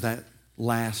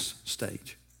last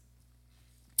stage.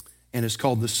 And it's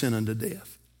called the sin unto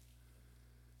death.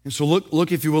 And so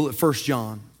look if you will, at 1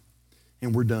 John,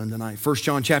 and we're done tonight. 1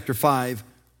 John chapter 5,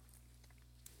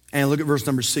 and look at verse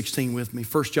number 16 with me.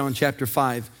 1 John chapter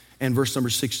 5 and verse number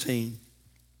 16.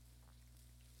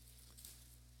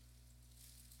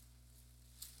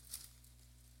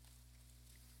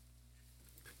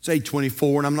 It's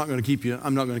 8:24, and I'm not going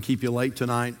to keep you late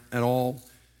tonight at all.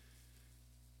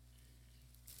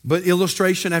 But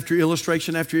illustration after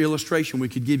illustration after illustration we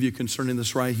could give you concerning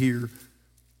this right here.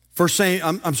 1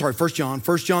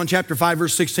 John chapter 5,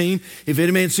 verse 16. If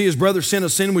any man see his brother sin a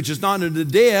sin which is not unto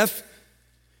death,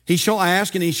 he shall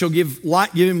ask, and he shall give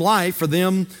him life for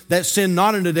them that sin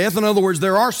not unto death. In other words,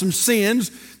 there are some sins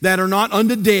that are not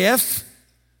unto death.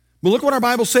 But look what our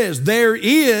Bible says. There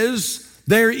is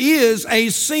a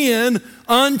sin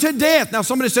unto death. Now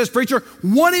somebody says, preacher,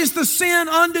 what is the sin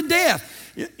unto death?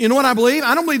 You know what I believe?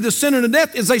 I don't believe the sin unto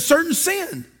death is a certain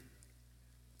sin.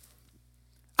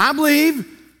 I believe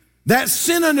that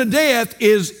sin unto death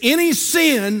is any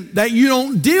sin that you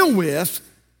don't deal with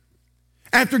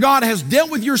after God has dealt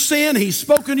with your sin. He's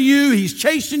spoken to you, He's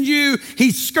chastened you,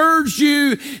 He's scourged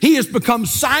you, He has become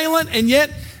silent, and yet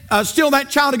still that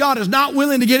child of God is not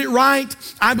willing to get it right.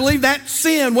 I believe that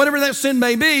sin, whatever that sin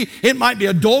may be, it might be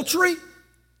adultery,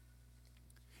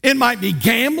 it might be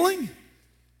gambling,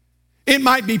 it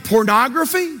might be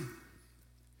pornography,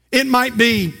 it might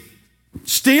be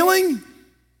stealing.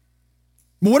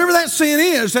 But whatever that sin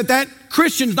is that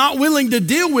Christian's not willing to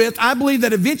deal with, I believe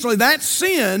that eventually that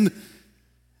sin,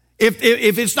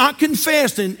 if it's not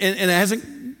confessed and it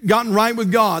hasn't gotten right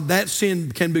with God, that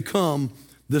sin can become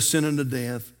the sin unto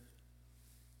death.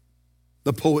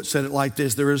 The poet said it like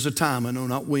this: there is a time, I know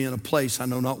not when, a place I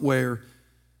know not where,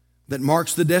 that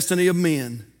marks the destiny of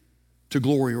men to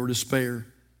glory or despair.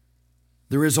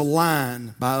 There is a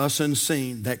line by us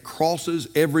unseen that crosses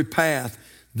every path,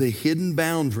 the hidden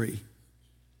boundary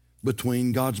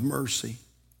between God's mercy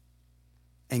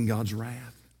and God's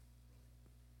wrath.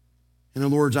 In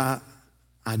other words,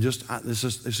 this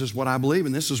is what I believe,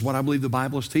 and this is what I believe the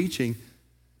Bible is teaching,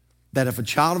 that if a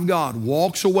child of God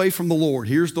walks away from the Lord,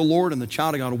 here's the Lord, and the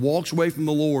child of God walks away from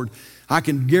the Lord, I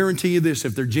can guarantee you this: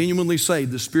 if they're genuinely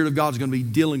saved, the Spirit of God is going to be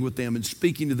dealing with them and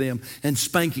speaking to them and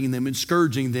spanking them and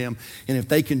scourging them. And if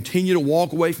they continue to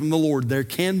walk away from the Lord, there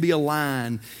can be a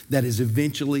line that is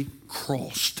eventually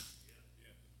crossed.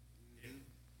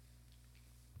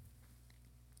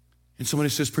 And somebody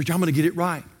says, preacher, I'm going to get it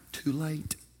right. Too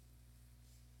late.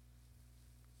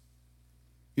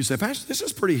 You say, Pastor, this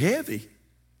is pretty heavy.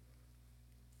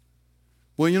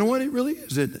 Well, you know what? It really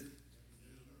is, isn't it?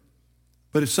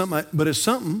 But it's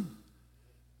something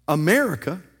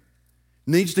America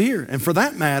needs to hear. And for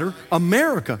that matter,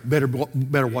 America better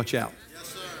watch out. Yes,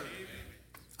 sir.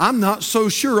 I'm not so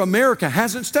sure America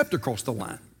hasn't stepped across the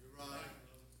line.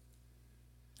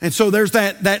 And so there's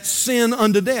that sin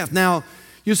unto death. Now,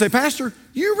 you say, Pastor,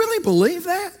 you really believe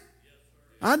that?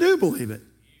 I do believe it.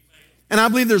 And I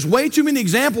believe there's way too many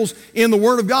examples in the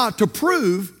Word of God to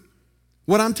prove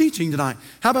what I'm teaching tonight.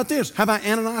 How about this? How about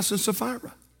Ananias and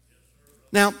Sapphira?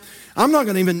 Now, I'm not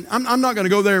going to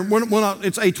go there.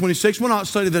 It's 8:26. We'll not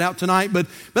study that out tonight, but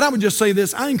I would just say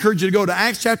this. I encourage you to go to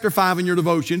Acts chapter 5 in your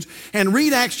devotions and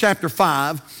read Acts chapter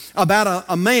 5 about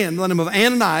a man by the name of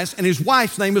Ananias, and his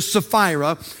wife's name is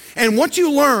Sapphira. And what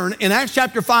you learn in Acts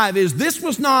chapter 5 is this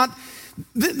was not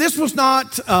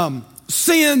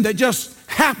sin that just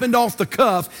happened off the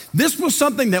cuff. This was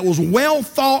something that was well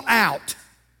thought out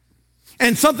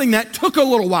and something that took a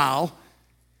little while.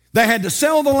 They had to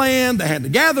sell the land, they had to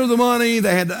gather the money,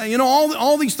 they had to,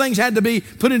 all these things had to be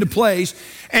put into place.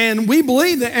 And we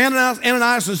believe that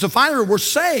Ananias and Sapphira were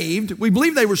saved. We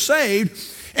believe they were saved.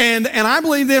 And I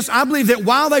believe this. I believe that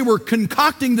while they were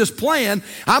concocting this plan,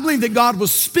 I believe that God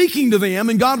was speaking to them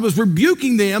and God was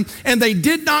rebuking them, and they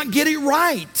did not get it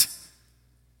right.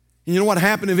 And you know what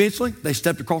happened eventually? They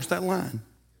stepped across that line.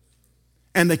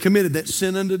 And they committed that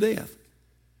sin unto death.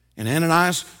 And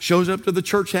Ananias shows up to the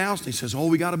church house and he says,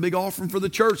 we got a big offering for the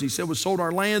church. He said, we sold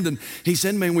our land, and he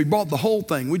said, man, we bought the whole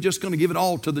thing. We're just going to give it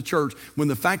all to the church. When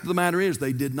the fact of the matter is,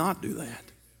 they did not do that.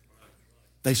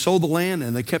 They sold the land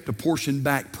and they kept a portion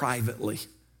back privately.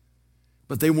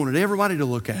 But they wanted everybody to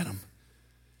look at them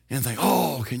and think,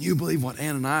 can you believe what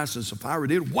Ananias and Sapphira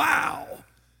did? Wow.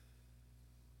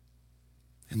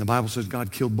 And the Bible says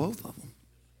God killed both of them.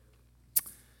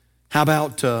 How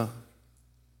about 1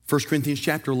 Corinthians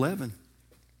chapter 11?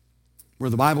 where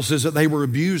the Bible says that they were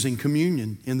abusing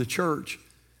communion in the church.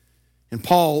 And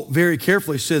Paul very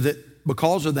carefully said that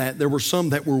because of that, there were some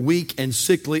that were weak and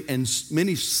sickly, and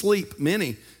many sleep.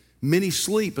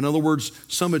 In other words,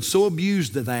 some had so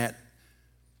abused that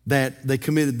they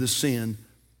committed the sin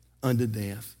unto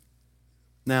death.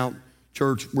 Now,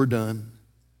 church, we're done.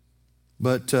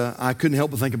 But I couldn't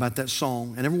help but think about that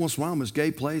song. And every once in a while, Miss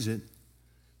Gay plays it.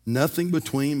 Nothing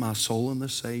between my soul and the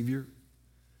Savior,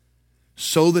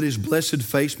 so that his blessed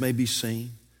face may be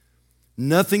seen.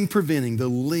 Nothing preventing the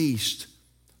least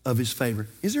of his favor.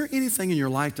 Is there anything in your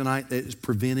life tonight that is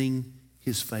preventing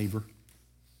his favor?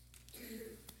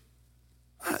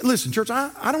 Listen, church,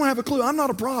 I don't have a clue. I'm not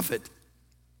a prophet.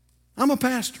 I'm a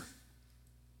pastor.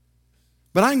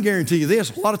 But I can guarantee you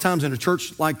this, a lot of times in a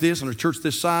church like this, in a church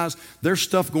this size, there's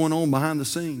stuff going on behind the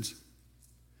scenes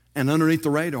and underneath the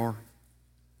radar.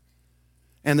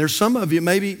 And there's some of you,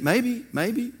 maybe,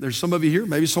 there's some of you here,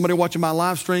 maybe somebody watching my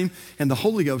live stream, and the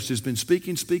Holy Ghost has been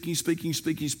speaking.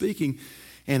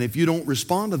 And if you don't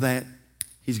respond to that,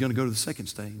 he's going to go to the second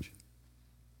stage.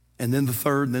 And then the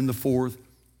third, and then the fourth,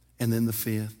 and then the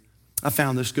fifth. I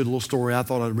found this good little story. I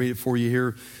thought I'd read it for you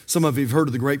here. Some of you have heard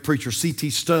of the great preacher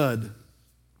C.T. Studd.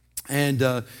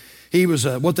 And he was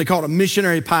what they called a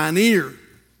missionary pioneer.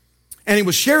 And he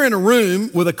was sharing a room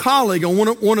with a colleague on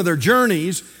one of their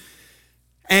journeys.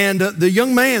 And the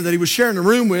young man that he was sharing a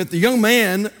room with, the young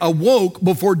man awoke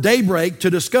before daybreak to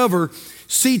discover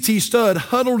C.T. Studd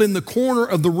huddled in the corner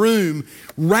of the room,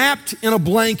 wrapped in a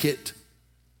blanket,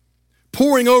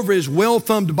 poring over his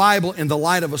well-thumbed Bible in the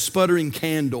light of a sputtering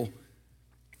candle.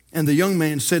 And the young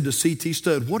man said to C.T.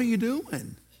 Studd, "What are you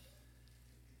doing?"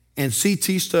 And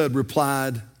C.T. Studd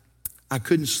replied, "I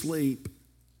couldn't sleep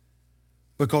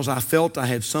because I felt I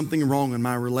had something wrong in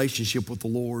my relationship with the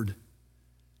Lord.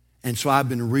 And so I've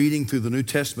been reading through the New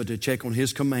Testament to check on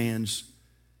his commands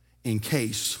in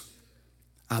case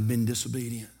I've been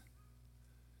disobedient."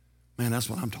 Man, that's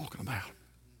what I'm talking about.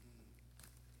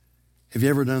 Have you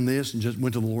ever done this and just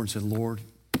went to the Lord and said, "Lord,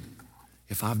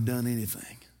 if I've done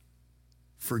anything,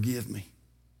 forgive me"?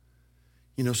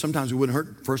 You know, sometimes it wouldn't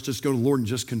hurt for us to just go to the Lord and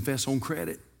just confess on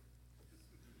credit.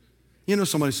 You know,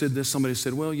 somebody said this. Somebody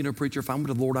said, "Well, you know, preacher, if I went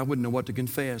to the Lord, I wouldn't know what to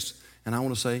confess." And I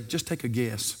want to say, just take a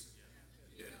guess.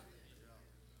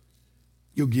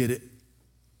 You'll get it.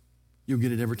 You'll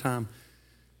get it every time.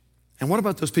 And what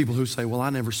about those people who say, "Well, I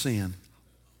never sin"?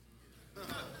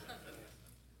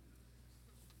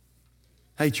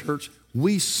 Hey, church,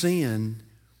 we sin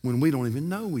when we don't even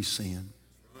know we sin.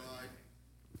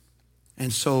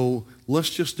 And so let's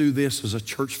just do this as a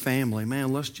church family.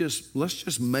 Man, let's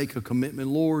just make a commitment.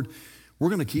 Lord, we're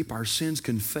going to keep our sins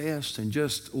confessed, and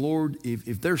just, Lord,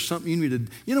 if there's something you need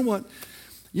to, you know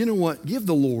what? Give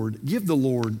the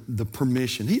Lord the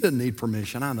permission. He doesn't need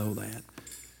permission, I know that.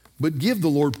 But give the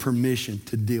Lord permission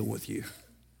to deal with you.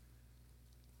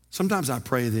 Sometimes I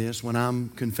pray this when I'm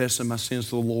confessing my sins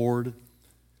to the Lord,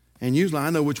 and usually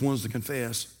I know which ones to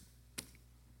confess.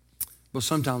 But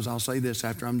sometimes I'll say this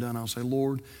after I'm done. I'll say,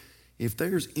 "Lord, if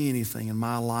there's anything in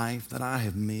my life that I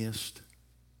have missed,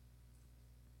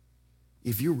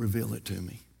 if you reveal it to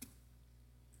me,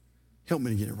 help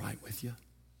me to get it right with you."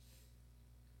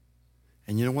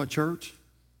 And you know what, church?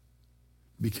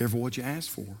 Be careful what you ask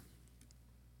for,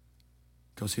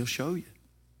 because he'll show you.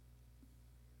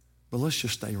 But let's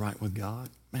just stay right with God.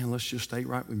 Man, let's just stay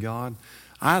right with God.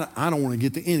 I don't want to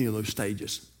get to any of those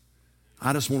stages.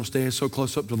 I just want to stay so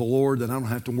close up to the Lord that I don't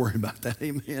have to worry about that.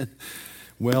 Amen.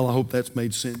 Well, I hope that's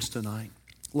made sense tonight.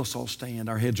 Let's all stand.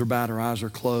 Our heads are bowed, our eyes are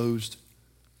closed.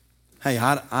 Hey,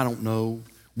 I don't know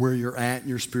where you're at in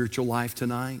your spiritual life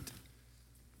tonight.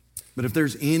 But if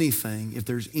there's anything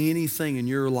in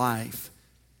your life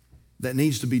that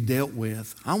needs to be dealt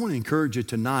with, I want to encourage you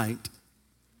tonight.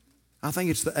 I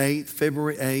think it's the 8th,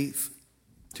 February 8th,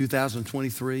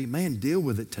 2023. Man, deal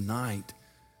with it tonight.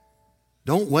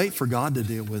 Don't wait for God to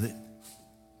deal with it.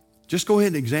 Just go ahead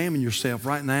and examine yourself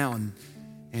right now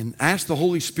and ask the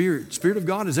Holy Spirit, "Spirit of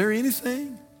God, is there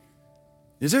anything?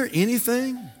 Is there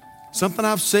anything? Something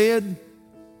I've said,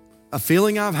 a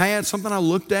feeling I've had, something I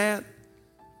looked at?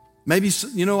 Maybe,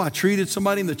 you know, I treated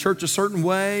somebody in the church a certain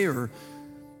way, or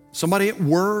somebody at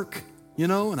work, you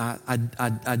know, and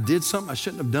I did something I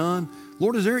shouldn't have done.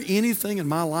 Lord, is there anything in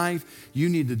my life you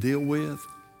need to deal with?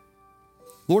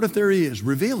 Lord, if there is,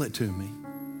 reveal it to me.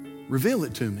 Reveal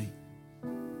it to me.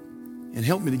 And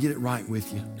help me to get it right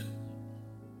with you."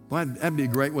 Well, that'd be a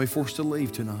great way for us to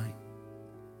leave tonight.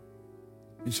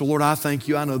 And so, Lord, I thank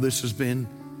you. I know this has been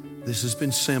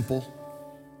simple.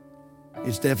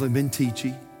 It's definitely been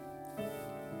teachy.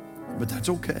 But that's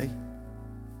okay.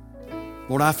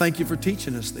 Lord, I thank you for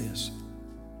teaching us this.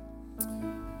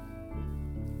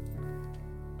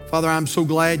 Father, I'm so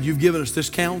glad you've given us this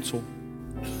counsel.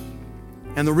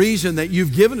 And the reason that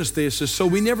you've given us this is so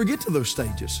we never get to those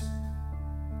stages.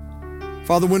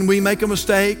 Father, when we make a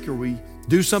mistake or we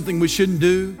do something we shouldn't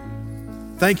do,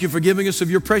 thank you for giving us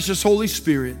of your precious Holy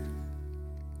Spirit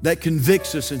that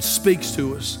convicts us and speaks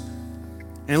to us.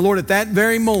 And Lord, at that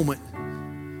very moment,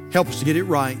 help us to get it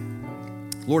right.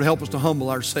 Lord, help us to humble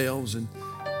ourselves and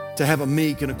to have a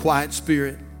meek and a quiet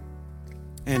spirit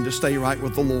and to stay right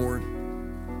with the Lord.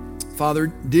 Father,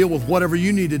 deal with whatever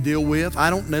you need to deal with.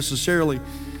 I don't necessarily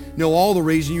know all the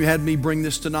reason you had me bring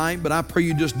this tonight, but I pray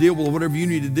you just deal with whatever you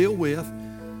need to deal with.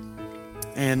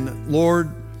 And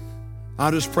Lord, I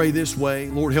just pray this way.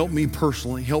 Lord, help me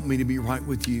personally. Help me to be right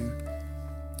with you.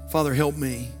 Father, help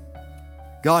me.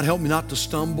 God, help me not to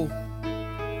stumble.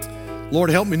 Lord,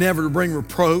 help me never to bring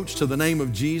reproach to the name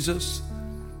of Jesus.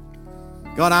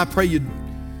 God, I pray you'd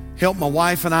help my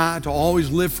wife and I to always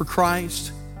live for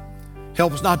Christ.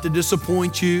 Help us not to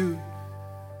disappoint you.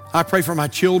 I pray for my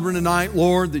children tonight,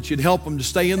 Lord, that you'd help them to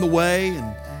stay in the way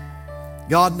and,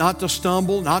 God, not to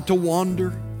stumble, not to wander.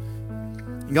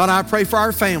 And God, I pray for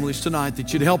our families tonight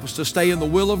that you'd help us to stay in the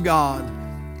will of God.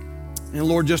 And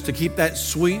Lord, just to keep that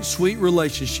sweet, sweet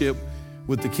relationship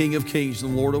with the King of Kings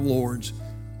and the Lord of Lords.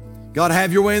 God,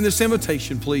 have your way in this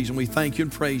invitation, please. And we thank you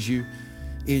and praise you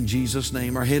in Jesus'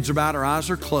 name. Our heads are bowed, our eyes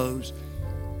are closed.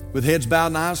 With heads bowed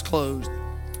and eyes closed,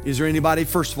 is there anybody,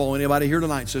 first of all, anybody here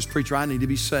tonight says, preacher, I need to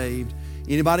be saved?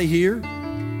 Anybody here?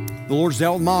 The Lord's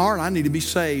dealt with my heart. I need to be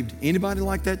saved. Anybody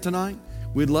like that tonight?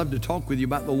 We'd love to talk with you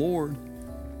about the Lord.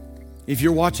 If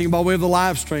you're watching by way of the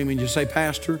live stream and you say,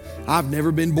 Pastor, I've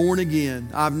never been born again.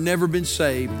 I've never been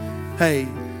saved. Hey,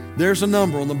 there's a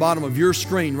number on the bottom of your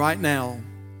screen right now.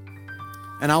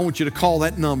 And I want you to call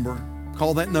that number.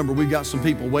 Call that number. We've got some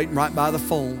people waiting right by the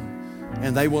phone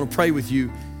and they want to pray with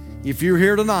you. If you're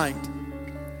here tonight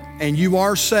and you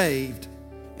are saved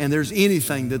and there's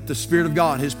anything that the Spirit of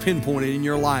God has pinpointed in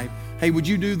your life, hey, would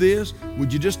you do this?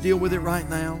 Would you just deal with it right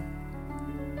now?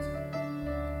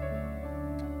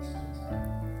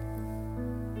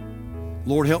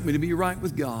 Lord, help me to be right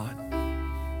with God.